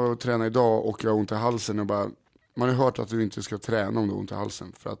jag tränade idag och jag har ont i halsen och bara, man har hört att du inte ska träna om du har ont i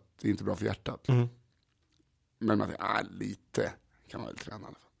halsen för att det är inte bra för hjärtat. Men man tänker, lite kan man väl träna i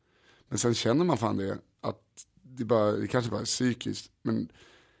alla fall. Men sen känner man fan det att det kanske bara är psykiskt, men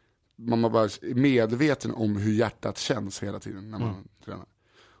man bara är medveten om hur hjärtat känns hela tiden när man tränar.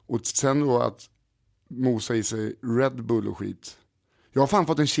 Och sen då att mosa i sig Red Bull och skit. Jag har fan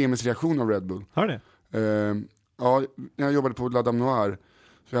fått en kemisk reaktion av Red Bull. Har det? Ja, när jag jobbade på La Dame Noire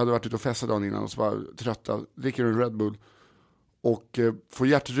så jag hade varit ute och festat dagen innan och så var trötta, dricker en Red Bull och får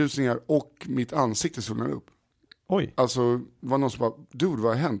hjärtrusningar och mitt ansikte svullnar upp. Oj. Alltså, det var någon som bara, dude,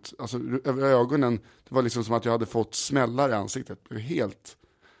 vad har hänt? Alltså, över ögonen, det var liksom som att jag hade fått smällar i ansiktet. Det var helt...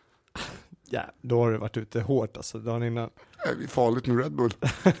 Ja, då har du varit ute hårt alltså, dagen innan. Det är farligt med Red Bull.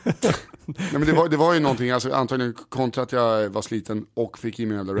 Nej, men det var ju någonting, alltså antagligen kontra att jag var sliten och fick i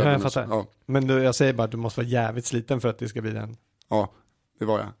mig en jävla Red Bull. Ja. Men jag säger bara att du måste vara jävligt sliten för att det ska bli den. Ja, det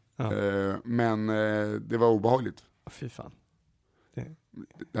var jag. Ja. Men det var obehagligt. Fy fan.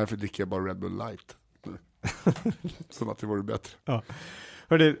 Därför dricker jag bara Red Bull Light. Som att det vore bättre. Ja.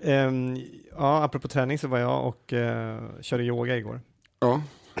 Hörde, apropå träning så var jag och körde yoga igår. Ja.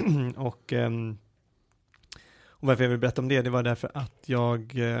 Och varför jag vill berätta om det var därför att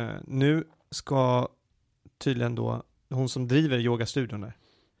jag nu ska tydligen då, hon som driver yogastudion där,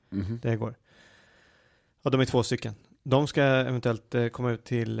 det går. Och de är 2 stycken. De ska eventuellt komma ut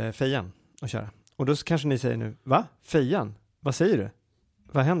till Fejan och köra. Och då kanske ni säger nu, va? Fejan? Vad säger du?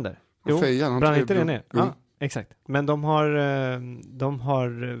 Vad händer? Jo, brann inte det ner? Ja, exakt. Men de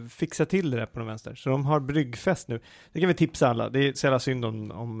har fixat till det där på den vänster. Så de har bryggfest nu. Det kan vi tipsa alla. Det är så jävla synd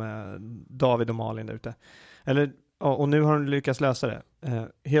om David och Malin där ute. Och nu har de lyckats lösa det.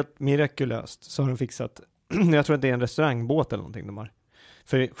 Helt mirakulöst så har de fixat. Jag tror att det är en restaurangbåt eller någonting de har.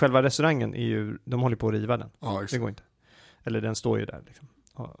 För själva restaurangen är ju, de håller på att riva den. Ja, det går inte. Eller den står ju där liksom.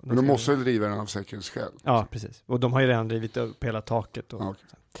 Ja, men de måste riva den av säkerhetsskäl. Ja, precis. Och de har ju redan rivit upp hela taket. Och, okay.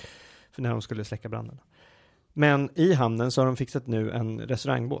 för när de skulle släcka branden. Men i hamnen så har de fixat nu en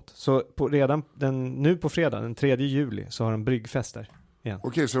restaurangbåt. Så nu på fredag, den 3 juli, så har de bryggfest där igen.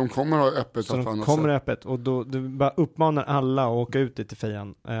 Okej, så de kommer ha öppet? Så de kommer ha öppet, och då du bara uppmanar alla att åka ut till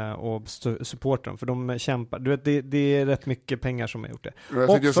Fejan och supporta dem, för de kämpar. Du vet, det är rätt mycket pengar som har gjort det. Jag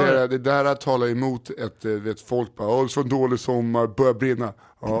tänkte säga det där talar emot ett folk bara, så dålig sommar, börjar brinna.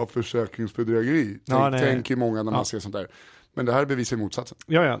 Ja, försäkringsbedrägeri. Tänker många när man ser sånt där. Men det här bevisar motsatsen.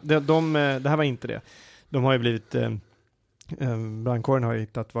 Ja, det här var inte det. De har ju blivit brandkåren har ju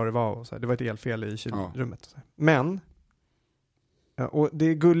hittat vad det var och så här. Det var ett elfel i kylrummet. Ja. Men och det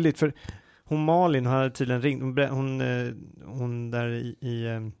är gulligt, för hon Malin hade tydligen ringt, hon där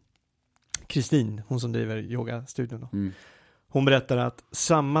i Kristin, hon som driver yogastudion då. Hon berättade att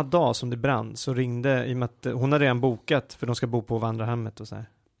samma dag som det brann så ringde, i och med att hon hade redan bokat, för de ska bo på vandrarhemmet och så här.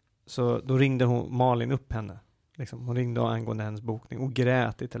 Så då ringde Malin upp henne. Liksom. Hon ringde angående hennes bokning och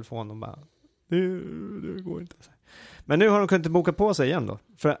grät i telefon och bara det går inte. Men nu har de kunnat boka på sig igen då.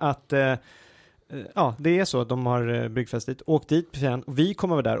 För att det är så att de har byggfest dit. Åkt dit på Fejan, och vi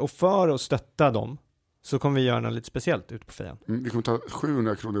kommer vara där. Och för att stötta dem så kommer vi göra något lite speciellt ute på Fejan. Vi kommer ta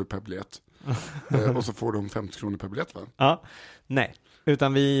 700 kronor per biljett. Och så får de 50 kronor per biljett, va? Ja, nej.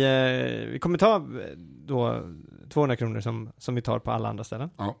 Utan vi kommer ta då 200 kronor som vi tar på alla andra ställen.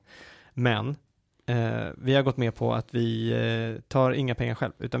 Ja. Men vi har gått med på att vi tar inga pengar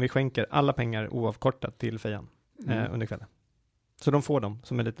själv, utan vi skänker alla pengar oavkortat till Fejan under kvällen. Så de får dem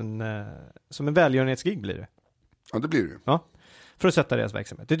som en liten som en välgörenhetsgig blir det. Ja, det blir det. Ja, för att sätta deras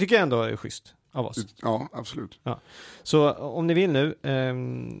verksamhet. Det tycker jag ändå är schysst av oss. Ja, absolut. Ja. Så om ni vill nu,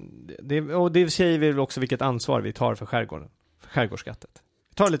 det säger vi väl också vilket ansvar vi tar för skärgården, för skärgårdsskattet.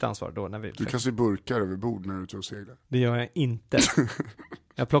 Vi tar lite ansvar då när vi... Du kastar burkar över bord när du är ute och seglar. Det gör jag inte.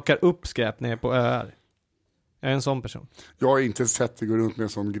 Jag plockar upp skräp när jag är på öar. Jag är en sån person. Jag har inte sett dig gå runt med en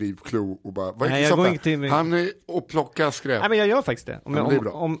sån gripklo och bara... Nej, jag går inte till... Han är och plockar skräp. Nej, men jag gör faktiskt det.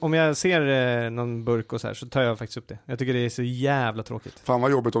 Om jag ser någon burk och så här, så tar jag faktiskt upp det. Jag tycker det är så jävla tråkigt. Fan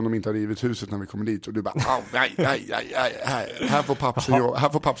vad jobbigt om de inte har rivit huset när vi kommer dit och du bara, nej, här får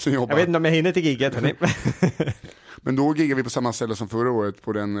pappsen jobba. Jag vet inte om jag hinner till giget, hörni. Men då giggar vi på samma ställe som förra året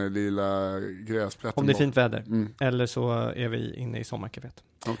på den lilla gräsplätten. Om det är fint väder. Eller så är vi inne i sommarkaféet.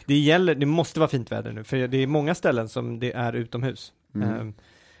 Okay. Det måste vara fint väder nu. För det är många ställen som det är utomhus.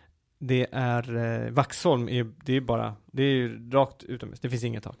 Det är Vaxholm. Det är rakt utomhus. Det finns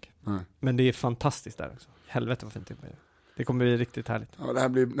inget tak. Men det är fantastiskt där också. Helvete vad fint det blir. Det kommer bli riktigt härligt. Ja, det här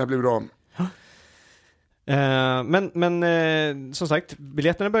blir bra. Men som sagt,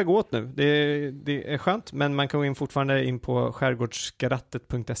 biljetterna börjar gå åt nu. Det är skönt, men man kan gå in fortfarande in på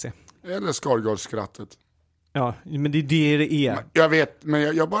skärgårdsskrattet.se. Eller Skargardsskrattet. Ja, men det är det är. Jag vet,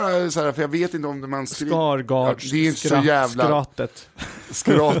 men jag bara så här, för jag vet inte om man skriver... Skargards, det är inte så jävla...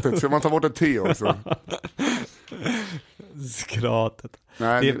 Skratet, ska man ta bort ett T också? Skratet.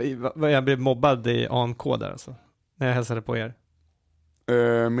 Nej, jag blev mobbad i AMK där alltså. När jag hälsade på er.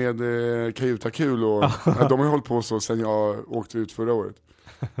 Med kajutakul och de har hållit på så sen jag åkte ut förra året.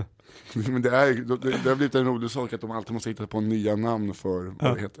 Men det har blivit en rolig sak att de alltid måste hitta på nya namn för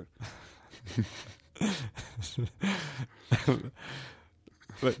vad det heter.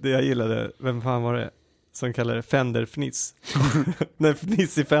 Det jag gillade, vem fan var det som kallade det Fender-fniss? Nej,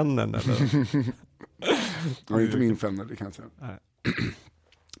 fniss i fännen eller? Ja, inte min fender, det kan jag säga.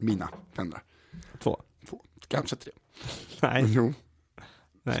 Mina fender. 2, kanske 3. Nej. Jo.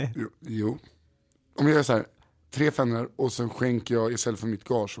 Nej. Jo. Om jag gör så här, 3 fender och sen skänker jag istället för mitt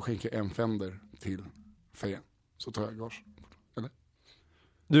gage så skänker jag en fender till Fejan. Så tar jag gage. Eller?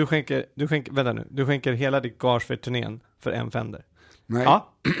 Du skänker hela ditt gage för turnén för en fender. Nej.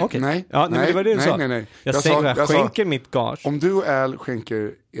 Ja, okej. Okay. Nej. Ja, nej, det var det du sa. Nej. Jag skänker mitt gage. Om du och Al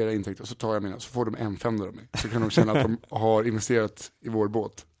skänker era intäkter så tar jag mina, så får de en fender av mig. Så kan de känna att de har investerat i vår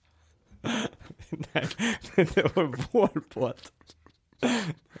båt. Nej, det var vår båt.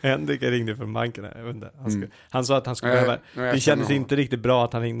 Henrik ringde från banken här, jag vet inte. Han sa att han skulle behöva. Det kändes inte riktigt bra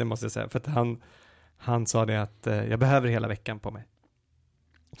att han ringde, måste jag säga. För att han sa det att jag behöver hela veckan på mig.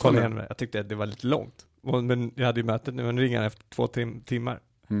 Kolla igen med det. Jag tyckte att det var lite långt. Men jag hade ju mötet nu, men ringer han efter 2 timmar.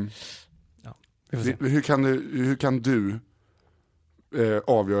 Ja, hur kan du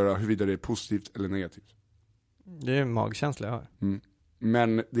avgöra huruvida det är positivt eller negativt? Det är en magkänsla jag har.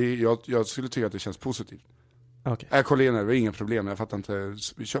 Men jag skulle tycka att det känns positivt. Okay. Kolla igen, det var inga problem. Jag fattar inte,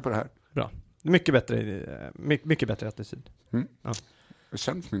 vi kör på det här. Bra. Mycket bättre attityd. Ja. Jag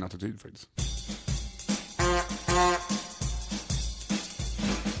känner min attityd faktiskt.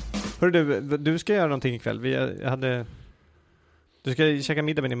 Hörru du ska göra någonting ikväll. Du ska käka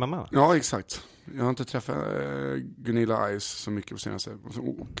middag med din mamma? Ja, exakt. Jag har inte träffat Gunilla Ice så mycket på senaste. Och så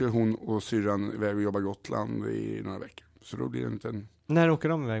åker hon och syrran iväg och jobbar Gotland i några veckor. Så då blir det inte en... När åker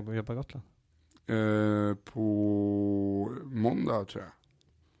de iväg och jobbar Gotland? På måndag, tror jag.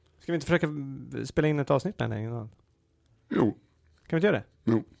 Ska vi inte försöka spela in ett avsnitt med henne? Jo. Kan vi inte göra det?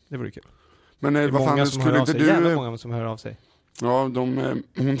 Jo. Det vore kul. Men det är vad fan, skulle inte du... Jävla många som hör av sig. Ja,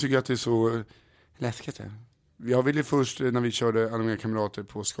 hon tycker att det är så läskigt. Jag ville först, när vi körde alla mina kamrater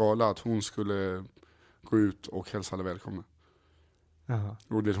på Skala, att hon skulle gå ut och hälsa alla välkomna. Jaha.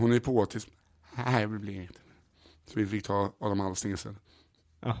 Och det, hon är på tills... Nej, det blir inget. Så vi fick ta Adam Alsing istället.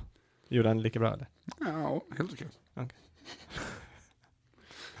 Ja, gjorde han lika bra eller? Ja, helt okej. Okay.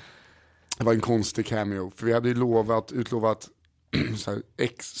 Det var en konstig cameo, för vi hade ju utlovat så här,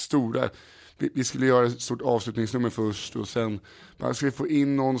 stora... Vi skulle göra ett stort avslutningsnummer först och sen bara, ska vi få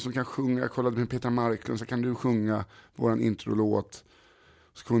in någon som kan sjunga. Jag kollade med Peter Marklund, så kan du sjunga våran introlåt.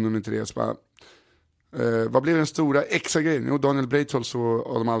 Så kunde de inte det. Så bara, vad blev den stora extra grejen? Jo, Daniel Breitholtz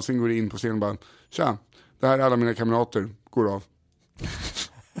och Adam Alsing går in på scenen och bara, tja, det här är alla mina kamrater, går av.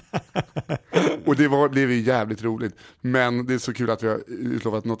 Och det blev ju jävligt roligt. Men det är så kul att vi har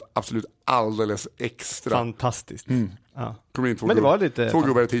utlovat något absolut alldeles extra. Fantastiskt. Ja. Kommer in två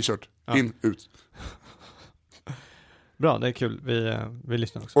gubbar i t-shirt. Ja. In, ut. Bra, det är kul. Vi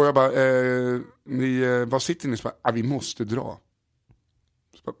lyssnar också. Och jag bara, vad sitter ni? Så bara, vi måste dra.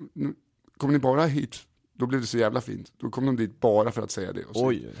 Så bara, kommer ni bara hit? Då blev det så jävla fint. Då kom de dit bara för att säga det. Och så,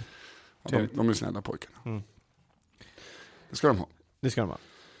 oj. Ja, de är snälla pojkarna. Det ska de ha. Det ska de ha.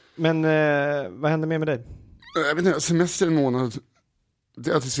 Men vad händer med dig? Jag vet inte, semester en månad.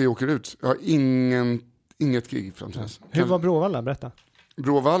 Det är att jag åker ut. Jag har inget gig fram till dess. Hur var Bråvalla? Berätta.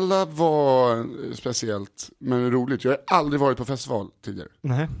 Bråvalla var speciellt, men roligt. Jag har aldrig varit på festival tidigare.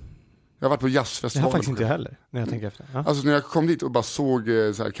 Nej. Jag har varit på jazzfestival. Det har faktiskt inte jag heller, när jag tänker efter. Ja. Alltså när jag kom dit och bara såg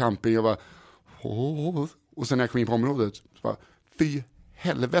så här camping, jag bara... Och sen när jag kom in på området, så bara, fy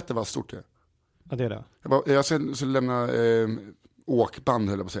helvete vad stort det är. Ja, det är det. Jag skulle lämna åkband,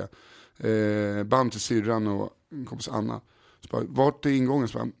 höll jag på att säga. Band till syrran och en kompis Anna. Så bara, vart är ingången?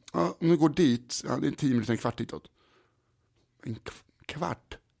 Så bara, om du går dit, det är 10 minuter, en kvart ditåt. En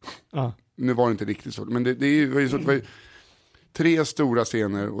kvart? Ja. Nu var det inte riktigt så, men det var ju så att det var 3 stora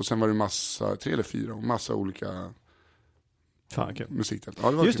scener och sen var det 3 eller 4 och massa olika musik.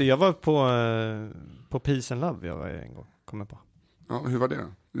 Ja, det just det, jag var på Peace and Love jag var en gång, kommer på. Ja, hur var det då?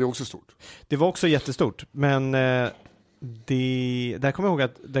 Det är också stort. Det var också jättestort, men där kommer jag ihåg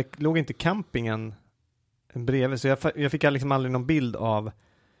att det låg inte campingen bredvid, så jag fick liksom aldrig någon bild av,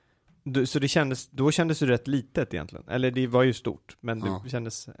 så då kändes det rätt litet egentligen. Eller det var ju stort, men det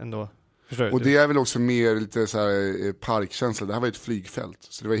kändes ändå. Och det är väl också mer lite så här parkkänsla. Det här var ett flygfält,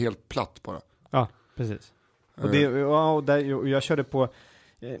 så det var helt platt bara. Ja, precis. Och jag körde på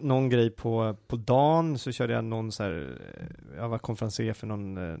någon grej på dagen, så körde jag någon så här, jag var konferencier för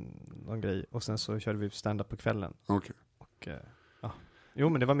någon grej, och sen så körde vi stand-up på kvällen. Okej. Och jo,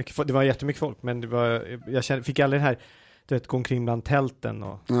 men det var mycket, det var jättemycket folk, men jag fick aldrig det här, du vet, gå omkring bland tälten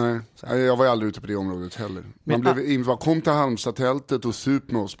och... Nej, jag var ju aldrig ute på det området heller. Kom till Halmstad-tältet och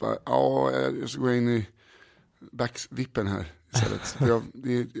sup med oss. Bara, jag ska gå in i backvippen här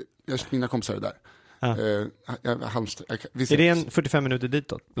istället. Mina kompisar är där. Är det en 45 minuter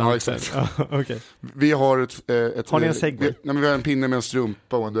ditåt? Ja, exakt. Okay. Vi har har ni en segway? Vi har en pinne med en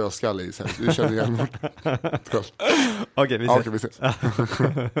strumpa och en dödskalle i. Vi känner igen bort. Okej, vi ses.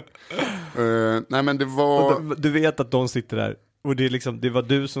 Nej, men det var... Du vet att de sitter där och det var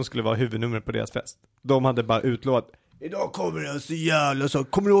du som skulle vara huvudnumret på deras fest. De hade bara utlovat, idag kommer det så jävla så.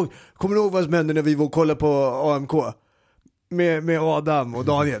 Kommer du ihåg vad som hände när vi var och kollade på AMK? Med Adam och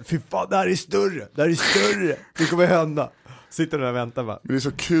Daniel. Fy fan, det här är större. Det kommer hända. Sitter där och väntar bara. Men det är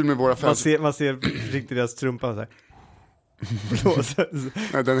så kul med våra fester. Man ser riktigt deras strumpa så här.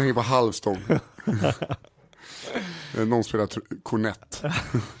 Nej, den hänger på halvstång. Någon spelar kornett.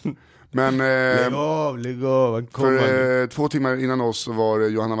 Men lägg av. För 2 timmar innan oss så var det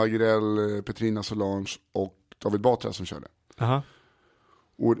Johanna Wagrell, Petrina Solange och David Batra som körde. Aha.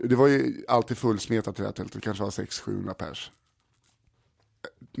 Och det var ju alltid fullsmetat i det här tältet. Det kanske var 600-700 pers.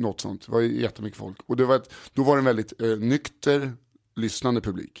 Något sånt. Det var ju jättemycket folk. Och då var det en väldigt nykter, lyssnande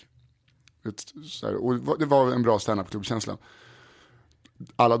publik. Och det var en bra stand-up-klubbkänsla.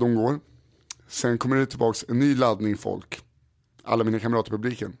 Alla de går. Sen kommer det tillbaks en ny laddning folk. Alla mina kamrater i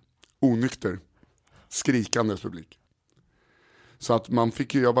publiken. Onykter. Skrikandes publik. Så att man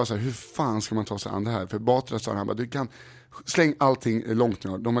fick ju jobba så här, hur fan ska man ta sig an det här? För Batra sa han bara, du kan släng allting långt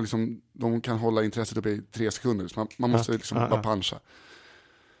nu. De kan hålla intresset uppe i 3 sekunder. Så man måste bara puncha.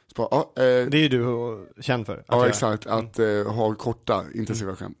 Så bara, det är ju du känd för. Ja, exakt. Att ha korta,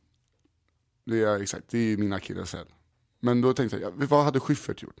 intensiva skämt. Det är exakt, det är mina akilleshäl. Men då tänkte jag, vad hade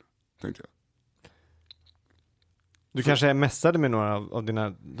Schyffert gjort? Tänkte jag. Du kanske mässade med några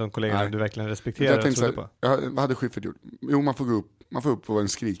av de kollegorna du verkligen respekterar och trodde på? Vad hade Schyffert gjort? Jo, man får upp på en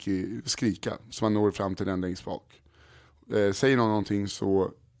skrika så man når fram till den längst bak. Säger någon någonting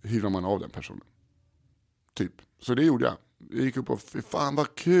så hyrar man av den personen. Typ. Så det gjorde jag. Jag gick upp och, fy fan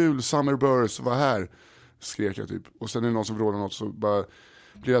vad kul, Summerburst var här. Skrek jag typ. Och sen är det någon som vrålar något så bara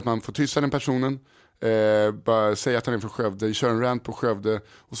blir det att man får tysta den personen. Bara säga att han är från Skövde, kör en rant på Skövde.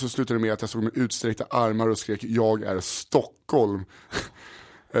 Och så slutar det med att jag såg med utsträckta armar och skrek, jag är Stockholm.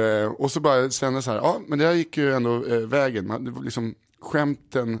 Och så bara sen så här, ja men det här gick ju ändå vägen. Det var liksom,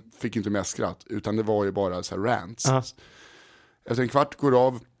 skämten fick inte mest skratt, utan det var ju bara så här rants. Efter en kvart går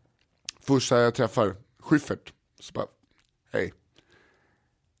av, första jag träffar Schyffert, så bara, hej.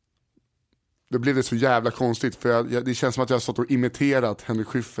 Då blev det så jävla konstigt, för det känns som att jag har stått och imiterat Henrik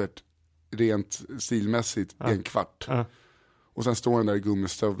Schyffert rent stilmässigt i en kvart. Och sen står han där i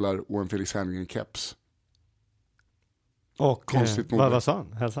gummistövlar och en Felix Herngren-keps. Och vad sa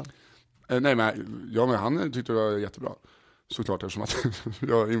han? Hälsan? Nej, men han tyckte det var jättebra. Såklart, eftersom att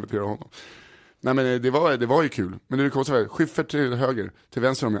jag inviterade honom. Nej, men det var ju kul. Men det är konstigt, Schyffert till höger, till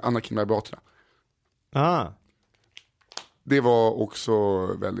vänster om Anna Kinberg Batra. Det var också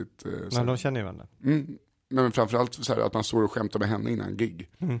väldigt... men de känner ju varandra. Men framförallt så här, att man står och skämtar med henne innan gig.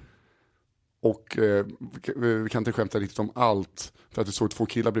 Och vi kan inte skämta riktigt om allt, för att det står 2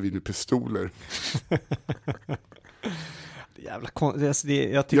 killar bredvid med pistoler.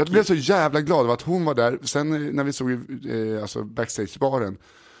 Jag blev så jävla glad av att hon var där. Sen när vi såg alltså backstage-baren,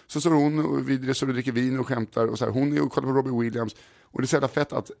 så står hon och vi står och dricker vin och skämtar. Och så här, hon är och kollar på Robbie Williams. Och det är så jävla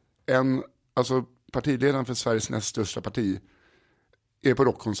fett att partiledaren för Sveriges näst största parti är på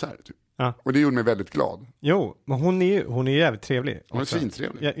rockkonsert typ. Och det gjorde mig väldigt glad. Jo, men hon är jävligt trevlig. Hon är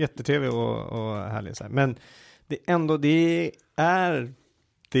svintrevlig. Jättetrevlig och härlig så här. Men det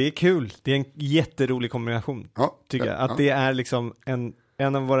är kul. Det är en jätterolig kombination, tycker jag. Att det är liksom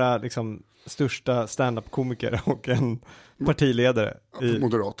en av våra liksom största stand-up-komiker och en partiledare. I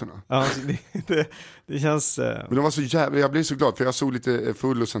Moderaterna. Ja, det känns... Men de var så jävla... Jag blev så glad, för jag såg lite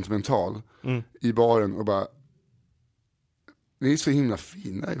full och sentimental i baren och bara... Ni är så himla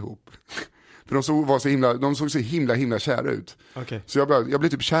fina ihop. För de såg så himla kära ut. Okay. Så jag blev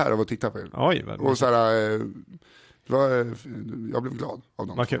typ kär av att titta på er. Oj, och så här, jag blev glad av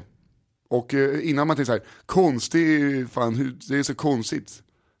dem. Okay. Och innan man tänkte så här, konstig, fan, det är så konstigt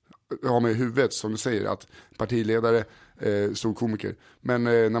att ha med i huvudet, som du säger, att partiledare, stor komiker. Men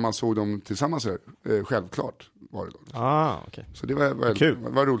när man såg dem tillsammans så självklart var det då. Okay. Så det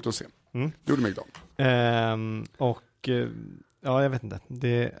var roligt att se. Det gjorde mig glad. Ja, jag vet inte.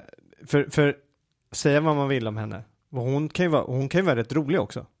 För säga vad man vill om henne. Hon kan ju vara rätt rolig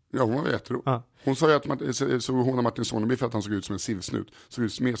också. Ja, hon var jätterolig. Hon sa ju att hon och Martin Soneby, för att han såg ut som en sivsnut, såg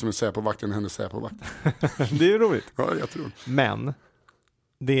ut mer som en säpovakt än hennes säpovakt. Det är ju roligt. Ja, jätteroligt. Men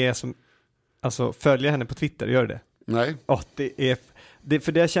det är som, alltså, följa henne på Twitter, gör det? Nej.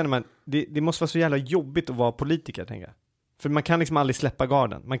 För det känner man, det måste vara så jävla jobbigt att vara politiker, tänker jag. För man kan liksom aldrig släppa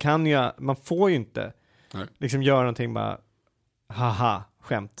garden. Man får ju inte liksom göra någonting bara haha,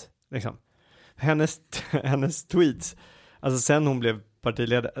 skämt liksom. Hennes tweets, alltså sen hon blev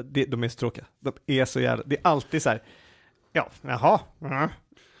partiledare, de är så tråkiga. De är så jävla, det är alltid så här,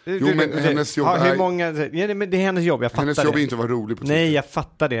 men hennes jobb hur många, det är hennes jobb, jag fattar hennes jobb är inte att vara rolig på Twitter. Nej, jag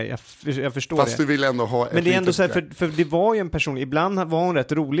fattar det, jag förstår det. Fast du vill ändå ha ett. Men det är ändå så här, för det var ju en person, ibland var hon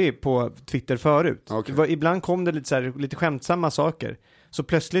rätt rolig på Twitter förut. Okay. Ibland kom det lite skämtsamma saker. Så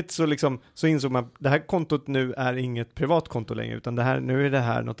plötsligt så insåg man, det här kontot nu är inget privat konto längre, utan nu är det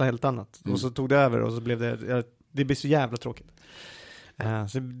här något helt annat. Och så tog det över och så blev det blir så jävla tråkigt.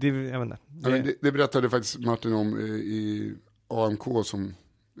 Så jag vet inte. Det berättade faktiskt Martin om i AMK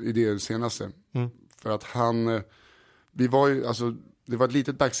i det senaste. För att vi var ju, alltså, det var ett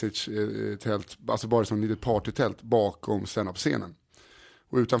litet backstage-tält, alltså bara som ett litet partytält bakom stand-up-scenen.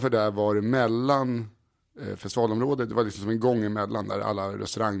 Och utanför där var det mellan festivalområdet, det var liksom som en gång emellan där alla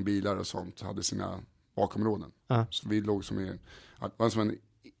restaurangbilar och sånt hade sina bakområden. Så vi låg som en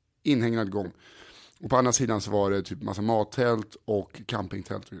inhägnad gång. Och på andra sidan så var det typ massa mattält och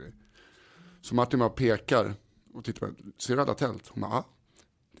campingtält och grejer. Så Martin bara pekar och tittar på, ser du alla tält? Hon bara,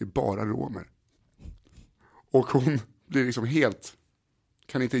 det är bara romer. Och hon blir liksom helt,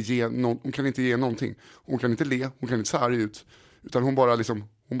 hon kan inte ge någonting. Hon kan inte le, hon kan inte se arg ut. Utan hon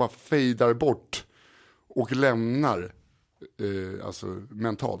bara fejdar bort och lämnar alltså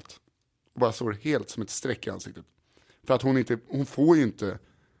mentalt. Och bara står helt som ett streck i ansiktet. För att hon får ju inte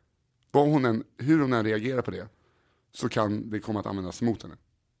hur hon än reagerar på det, så kan det komma att användas mot henne.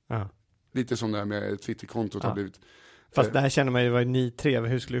 Ja. Lite som det här med Twitterkontot har blivit. Fast där känner man ju, vad ni tre,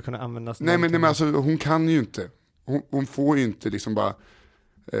 hur skulle det kunna användas? Nej men alltså, hon kan ju inte. Hon får ju inte liksom bara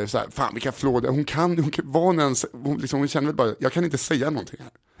så här, fan vilka flådor. Hon var ens, hon känner väl bara, jag kan inte säga någonting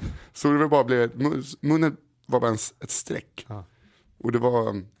här. Så det var bara munnen var bara ett streck. Ja. Och det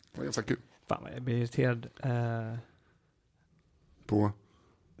var ganska kul. Fan vad jag blir irriterad. På?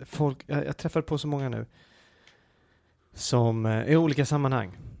 Folk, jag träffar på så många nu som i olika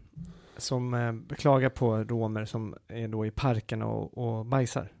sammanhang som klagar på romer som är då i parken och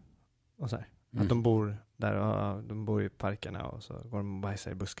bajsar och så här. Att de bor där och de bor i parkerna och så går de och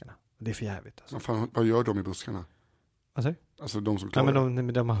bajsar i buskarna. Det är för jävligt alltså. Vad gör de i buskarna? Alltså de som klagar? Ja,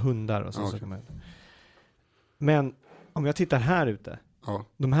 men de har hundar och så. Okay. Men om jag tittar här ute,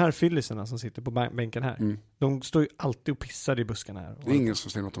 de här fyllisarna som sitter på bänken här, de står ju alltid och pissar i buskarna här. Det är ingen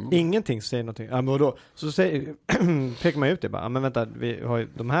som säger något om dem. Ingenting säger någonting. Ja, men då så pekar man ut det bara. Men vänta, vi har ju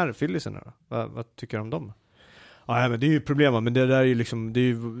de här fyllisarna då. Vad tycker du om dem? Ja, men det är ju problem, men det där är ju liksom, det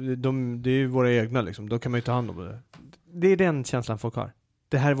är ju våra egna liksom. Då kan man ju ta hand om det. Det är den känslan folk har.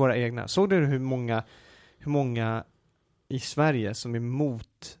 Det här är våra egna. Såg du hur många i Sverige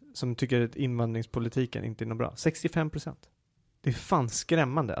som tycker att invandringspolitiken inte är något bra? 65%. Det är fan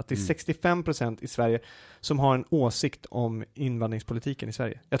skrämmande att det är 65% i Sverige som har en åsikt om invandringspolitiken i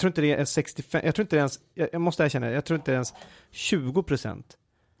Sverige. Jag tror inte det är 65, jag tror inte det är ens, jag måste erkänna, jag tror inte det är ens 20%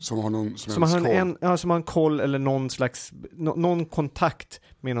 som har någon som har en koll eller någon slags någon kontakt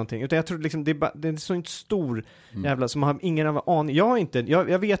med någonting. Utan jag tror liksom det är så inte stor jävla som har ingen aning.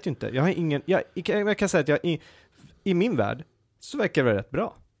 Jag vet ju inte. Jag har ingen, jag kan säga att i min värld så verkar det rätt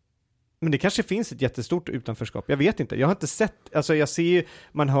bra. Men det kanske finns ett jättestort utanförskap. Jag vet inte. Jag har inte sett, alltså jag ser ju,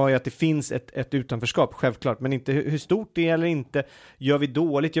 man hör ju att det finns ett utanförskap, självklart. Men inte hur stort det är eller inte. Gör vi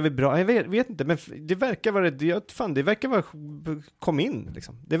dåligt, gör vi bra? Jag vet inte, men det verkar vara, det verkar vara, kom in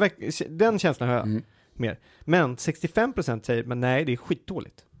liksom. Den känslan har jag mer. Men 65% säger, men nej, det är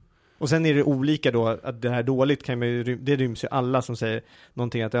skitdåligt. Och sen är det olika då, att det här dåligt kan det ryms ju alla som säger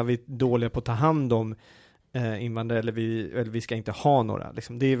någonting att vi är dåliga på att ta hand om invandrare eller vi ska inte ha några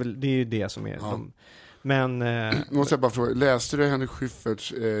liksom. Det är ju det som är men måste jag bara fråga, läste du Henrik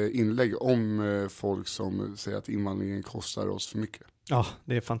Schyfferts inlägg om folk som säger att invandringen kostar oss för mycket? Ja,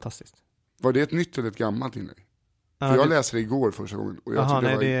 det är fantastiskt. Var det ett nytt eller ett gammalt inlägg? För jag läste det igår första gången och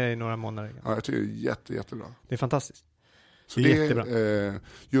det är i några månader. Ja, jag tycker det är jättebra. Det är fantastiskt. Så det är jättebra.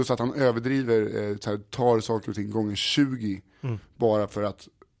 Just att han överdriver tar saker och ting gånger 20 bara för att,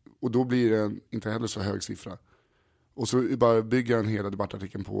 och då blir det inte heller så hög siffra. Och så bara bygger han hela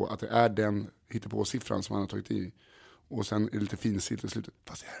debattartikeln på att det är den hittepå-siffran som han har tagit i. Och sen är det lite finsilt i slutet.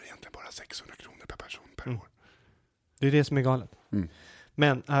 Fast det är egentligen bara 600 kronor per person per år. Det är det som är galet.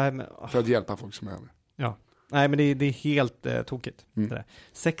 Men för att hjälpa folk som är över. Ja. Nej, men det är helt tokigt. Det där.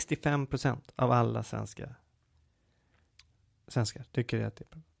 65% av alla svenskar tycker att det är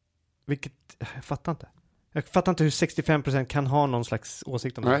bra. Vilket, jag fattar inte. Jag fattar inte hur 65% kan ha någon slags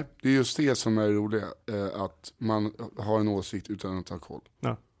åsikt om det. Nej, det är just det som är roligt. Att man har en åsikt utan att ha koll.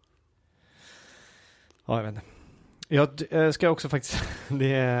 Ja, jag vet inte. Jag ska också faktiskt...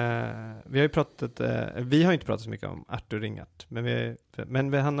 vi har inte pratat så mycket om Artur Ringart.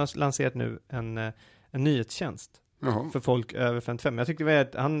 Men han har lanserat nu en nyhetstjänst. Jaha. För folk över 55. Jag tyckte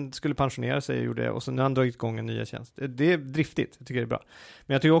att han skulle pensionera sig och gjorde det. Och så nu har han dragit igång en nyhetstjänst. Det är driftigt, jag tycker det är bra.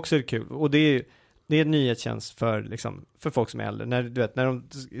 Men jag tycker också det är kul. Och det är en nyhetstjänst för folk som är äldre. När de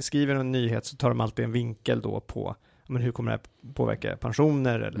skriver en nyhet så tar de alltid en vinkel då på hur kommer det här påverka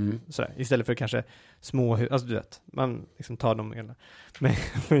pensioner eller sådär. Istället för kanske små, alltså man liksom tar dem hela. Men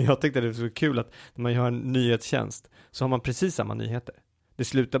jag tyckte det var så kul att när man gör en nyhetstjänst så har man precis samma nyheter. Det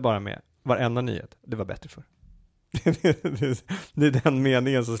slutar bara med varenda nyhet. Det var bättre för. Det är den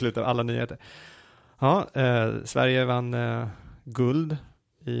meningen som slutar alla nyheter. Ja, Sverige vann guld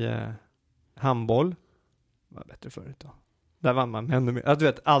i handboll. Det var bättre förut då. Där vann man ännu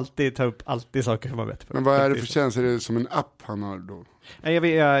mer. Alltid ta upp saker som var bättre förut. Men vad är det för tjänst? Är det som en app han har då?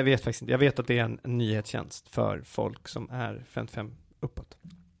 Jag vet faktiskt inte. Jag vet att det är en nyhetstjänst för folk som är 55 uppåt.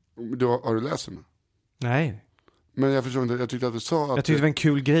 Har du läst den? Nej. Men jag förstår inte, jag tyckte att du sa att... Jag tyckte det var en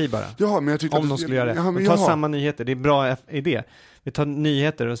kul grej bara. Ja, men jag tyckte om de skulle göra det. Vi tar samma nyheter, det är en bra idé. Vi tar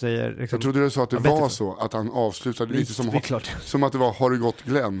nyheter och säger... Liksom, jag trodde du sa att det var så, att han avslutade lite som att det var, har du gått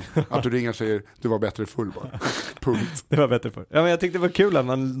Glenn? Att du ringer och säger, du var bättre förr bara. Punkt. Det var bättre förr. Ja, men jag tyckte det var kul att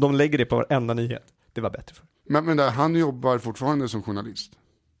de lägger det på varenda nyhet. Det var bättre förr. Men han jobbar fortfarande som journalist?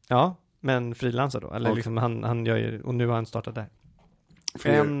 Ja, men frilansar då. Eller liksom han gör ju, och nu har han startat där.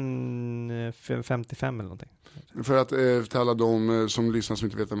 55 eller någonting. För att till alla de som lyssnar som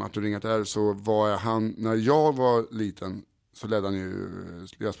inte vet vem Arthur Ringart är, så var han, när jag var liten så ledde han ju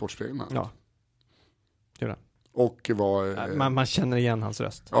Lilla Sportspegeln. Ja, det gjorde han. Och var... Man känner igen hans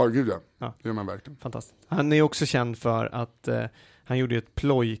röst. Ja, gud ja. Det gör man verkligen. Fantastiskt. Han är också känd för att han gjorde ett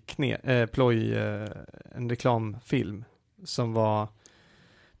en reklamfilm som var...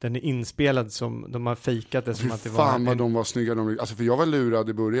 Den är inspelad som de har fejkat det som att det var... Fan vad de var snygga. Alltså för jag var lurad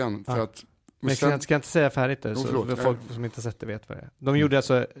i början. För att, men ska jag inte säga färdigt det, så folk som inte sett det vet vad det är. De gjorde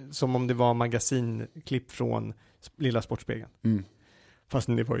alltså som om det var magasinklipp från Lilla Sportspegeln. Fast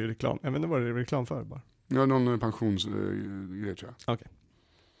det var ju reklam. Jag vet inte vad det är reklam för bara. Ja, någon pensionsgrej tror jag. Okej.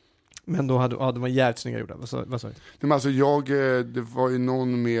 Men då de var jävligt snygga gjorda. Vad sa du? Men alltså det var ju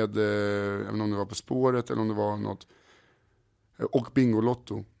någon med, jag vet inte om det var På spåret eller om det var något, och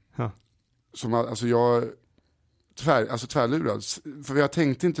Bingolotto. Ja. Som, alltså jag, tvärlurad. För jag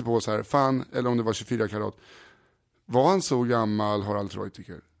tänkte inte på så här, fan, eller om det var 24 karat. Var han så gammal, Harald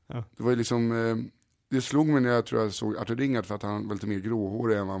Treutiger? Ja. Det var ju liksom, det slog mig när jag tror jag såg Arthur Ringart, för att han var lite mer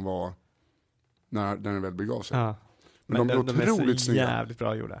gråhårig än han var när den väl begav sig. Ja. Men de är så jävligt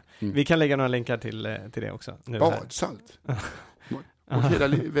bra gjorda. Vi kan lägga några länkar till det också. Badsalt. Och hela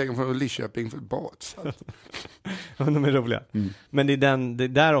vägen från Lidköping för badsalt. De är roliga. Men det är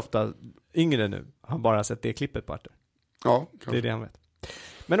där ofta yngre nu har bara sett det klippet på Arthur. Ja, det är det han vet.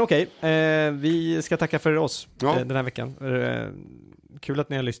 Men okej, vi ska tacka för oss den här veckan. Kul att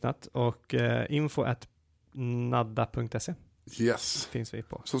ni har lyssnat. Och info@nadda.se Yes. Finns vi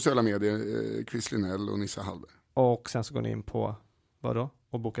på. Sociala medier, Chris Linell och Nissa Hallberg. Och sen så går ni in på vad då?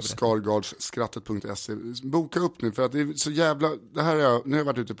 Och boka biljetter. Skargardsskrattet.se. Boka upp nu, för att det är så jävla... nu har jag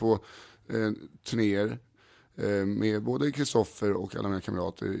varit ute på turnéer med både Kristoffer och alla mina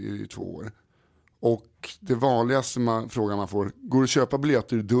kamrater i 2 år. Och det vanligaste frågan man får, går det att köpa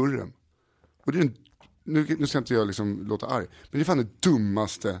biljetter i dörren? Och det är nu ska inte jag liksom låta arg, men det är fan det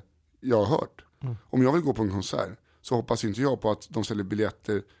dummaste jag har hört. Om jag vill gå på en konsert så hoppas inte jag på att de säljer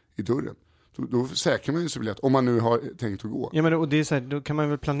biljetter i dörren. Då säkrar man ju så biljett, om man nu har tänkt att gå. Ja, men och det är så här, då kan man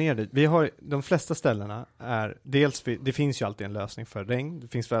väl planera det. Vi har, de flesta ställena är, dels, det finns ju alltid en lösning för regn, det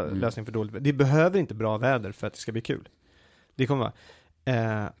finns en lösning för dåligt väder. Det behöver inte bra väder för att det ska bli kul. Det kommer vara.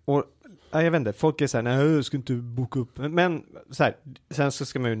 Och jag vet inte, folk är så här, nej, jag ska inte boka upp. Men så här, sen så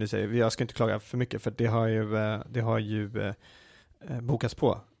ska man ju nu säga, jag ska inte klaga för mycket, för det har ju bokats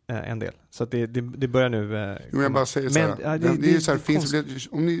på en del. Så att det börjar nu... Jo, jag bara säger så här. Det är så här, finns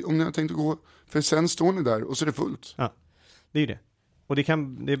om ni har tänkt att gå, för sen står ni där och så är det fullt. Ja, det är ju det. Och det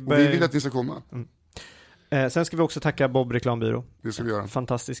kan... och vi vill att ni ska komma. Sen ska vi också tacka Bob Reklambyrå. Det ska vi göra.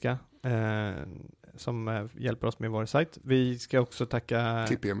 Fantastiska. Som hjälper oss med vår sajt. Vi ska också tacka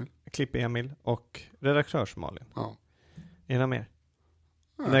Klipp Emil och redaktörs Malin. Ja. Är det mer?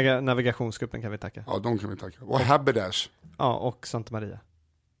 Ja. Navigationsgruppen kan vi tacka. Ja, de kan vi tacka. Och Haberdash. Ja, och Santa Maria.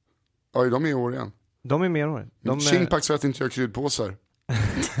 Ja, de är i år igen. De är mer år. Kinpax för att inte göra kryddpåsar.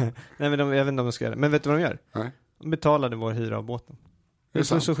 Nej, men jag vet inte om de ska göra det. Men vet du vad de gör? Nej. De betalade vår hyra av båten. Det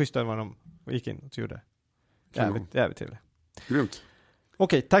är så schyssta var de gick in och gjorde det. Jävligt trevligt. Grymt.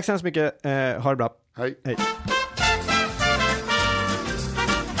 Okej, tack så hemskt mycket. Ha det bra. Hej. Hej.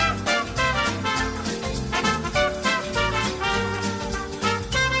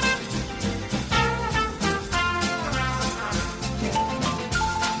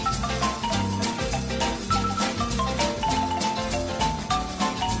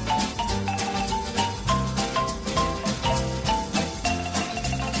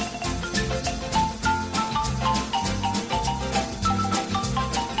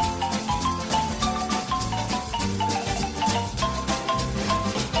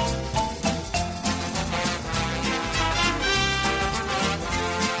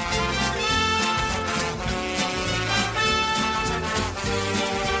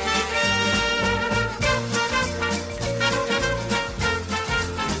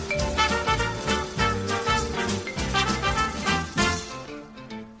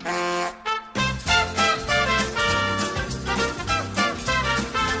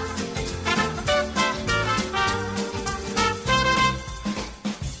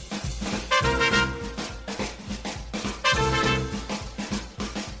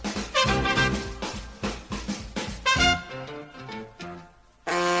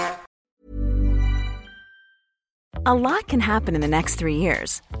 A lot can happen in the next 3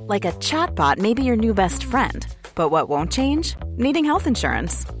 years. Like a chatbot may be your new best friend. But what won't change? Needing health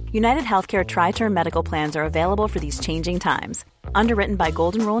insurance. United Healthcare Tri-Term Medical Plans are available for these changing times. Underwritten by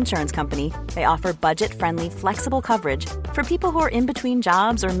Golden Rule Insurance Company, they offer budget-friendly, flexible coverage for people who are in between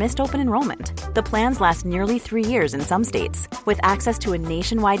jobs or missed open enrollment. The plans last nearly 3 years in some states, with access to a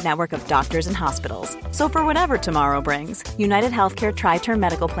nationwide network of doctors and hospitals. So for whatever tomorrow brings, United Healthcare Tri-Term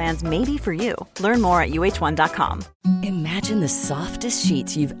Medical Plans may be for you. Learn more at uh1.com. Imagine the softest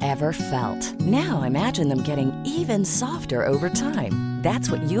sheets you've ever felt. Now imagine them getting even softer over time.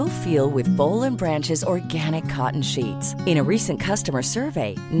 That's what you'll feel with Boll & Branch's organic cotton sheets. In a recent customer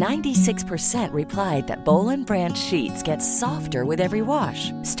survey, 96% replied that Boll & Branch sheets get softer with every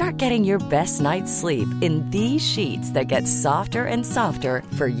wash. Start getting your best night's sleep in these sheets that get softer and softer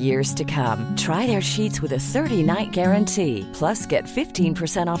for years to come. Try their sheets with a 30-night guarantee. Plus, get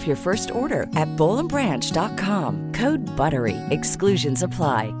 15% off your first order at bollandbranch.com. Code BUTTERY. Exclusions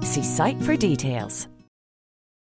apply. See site for details.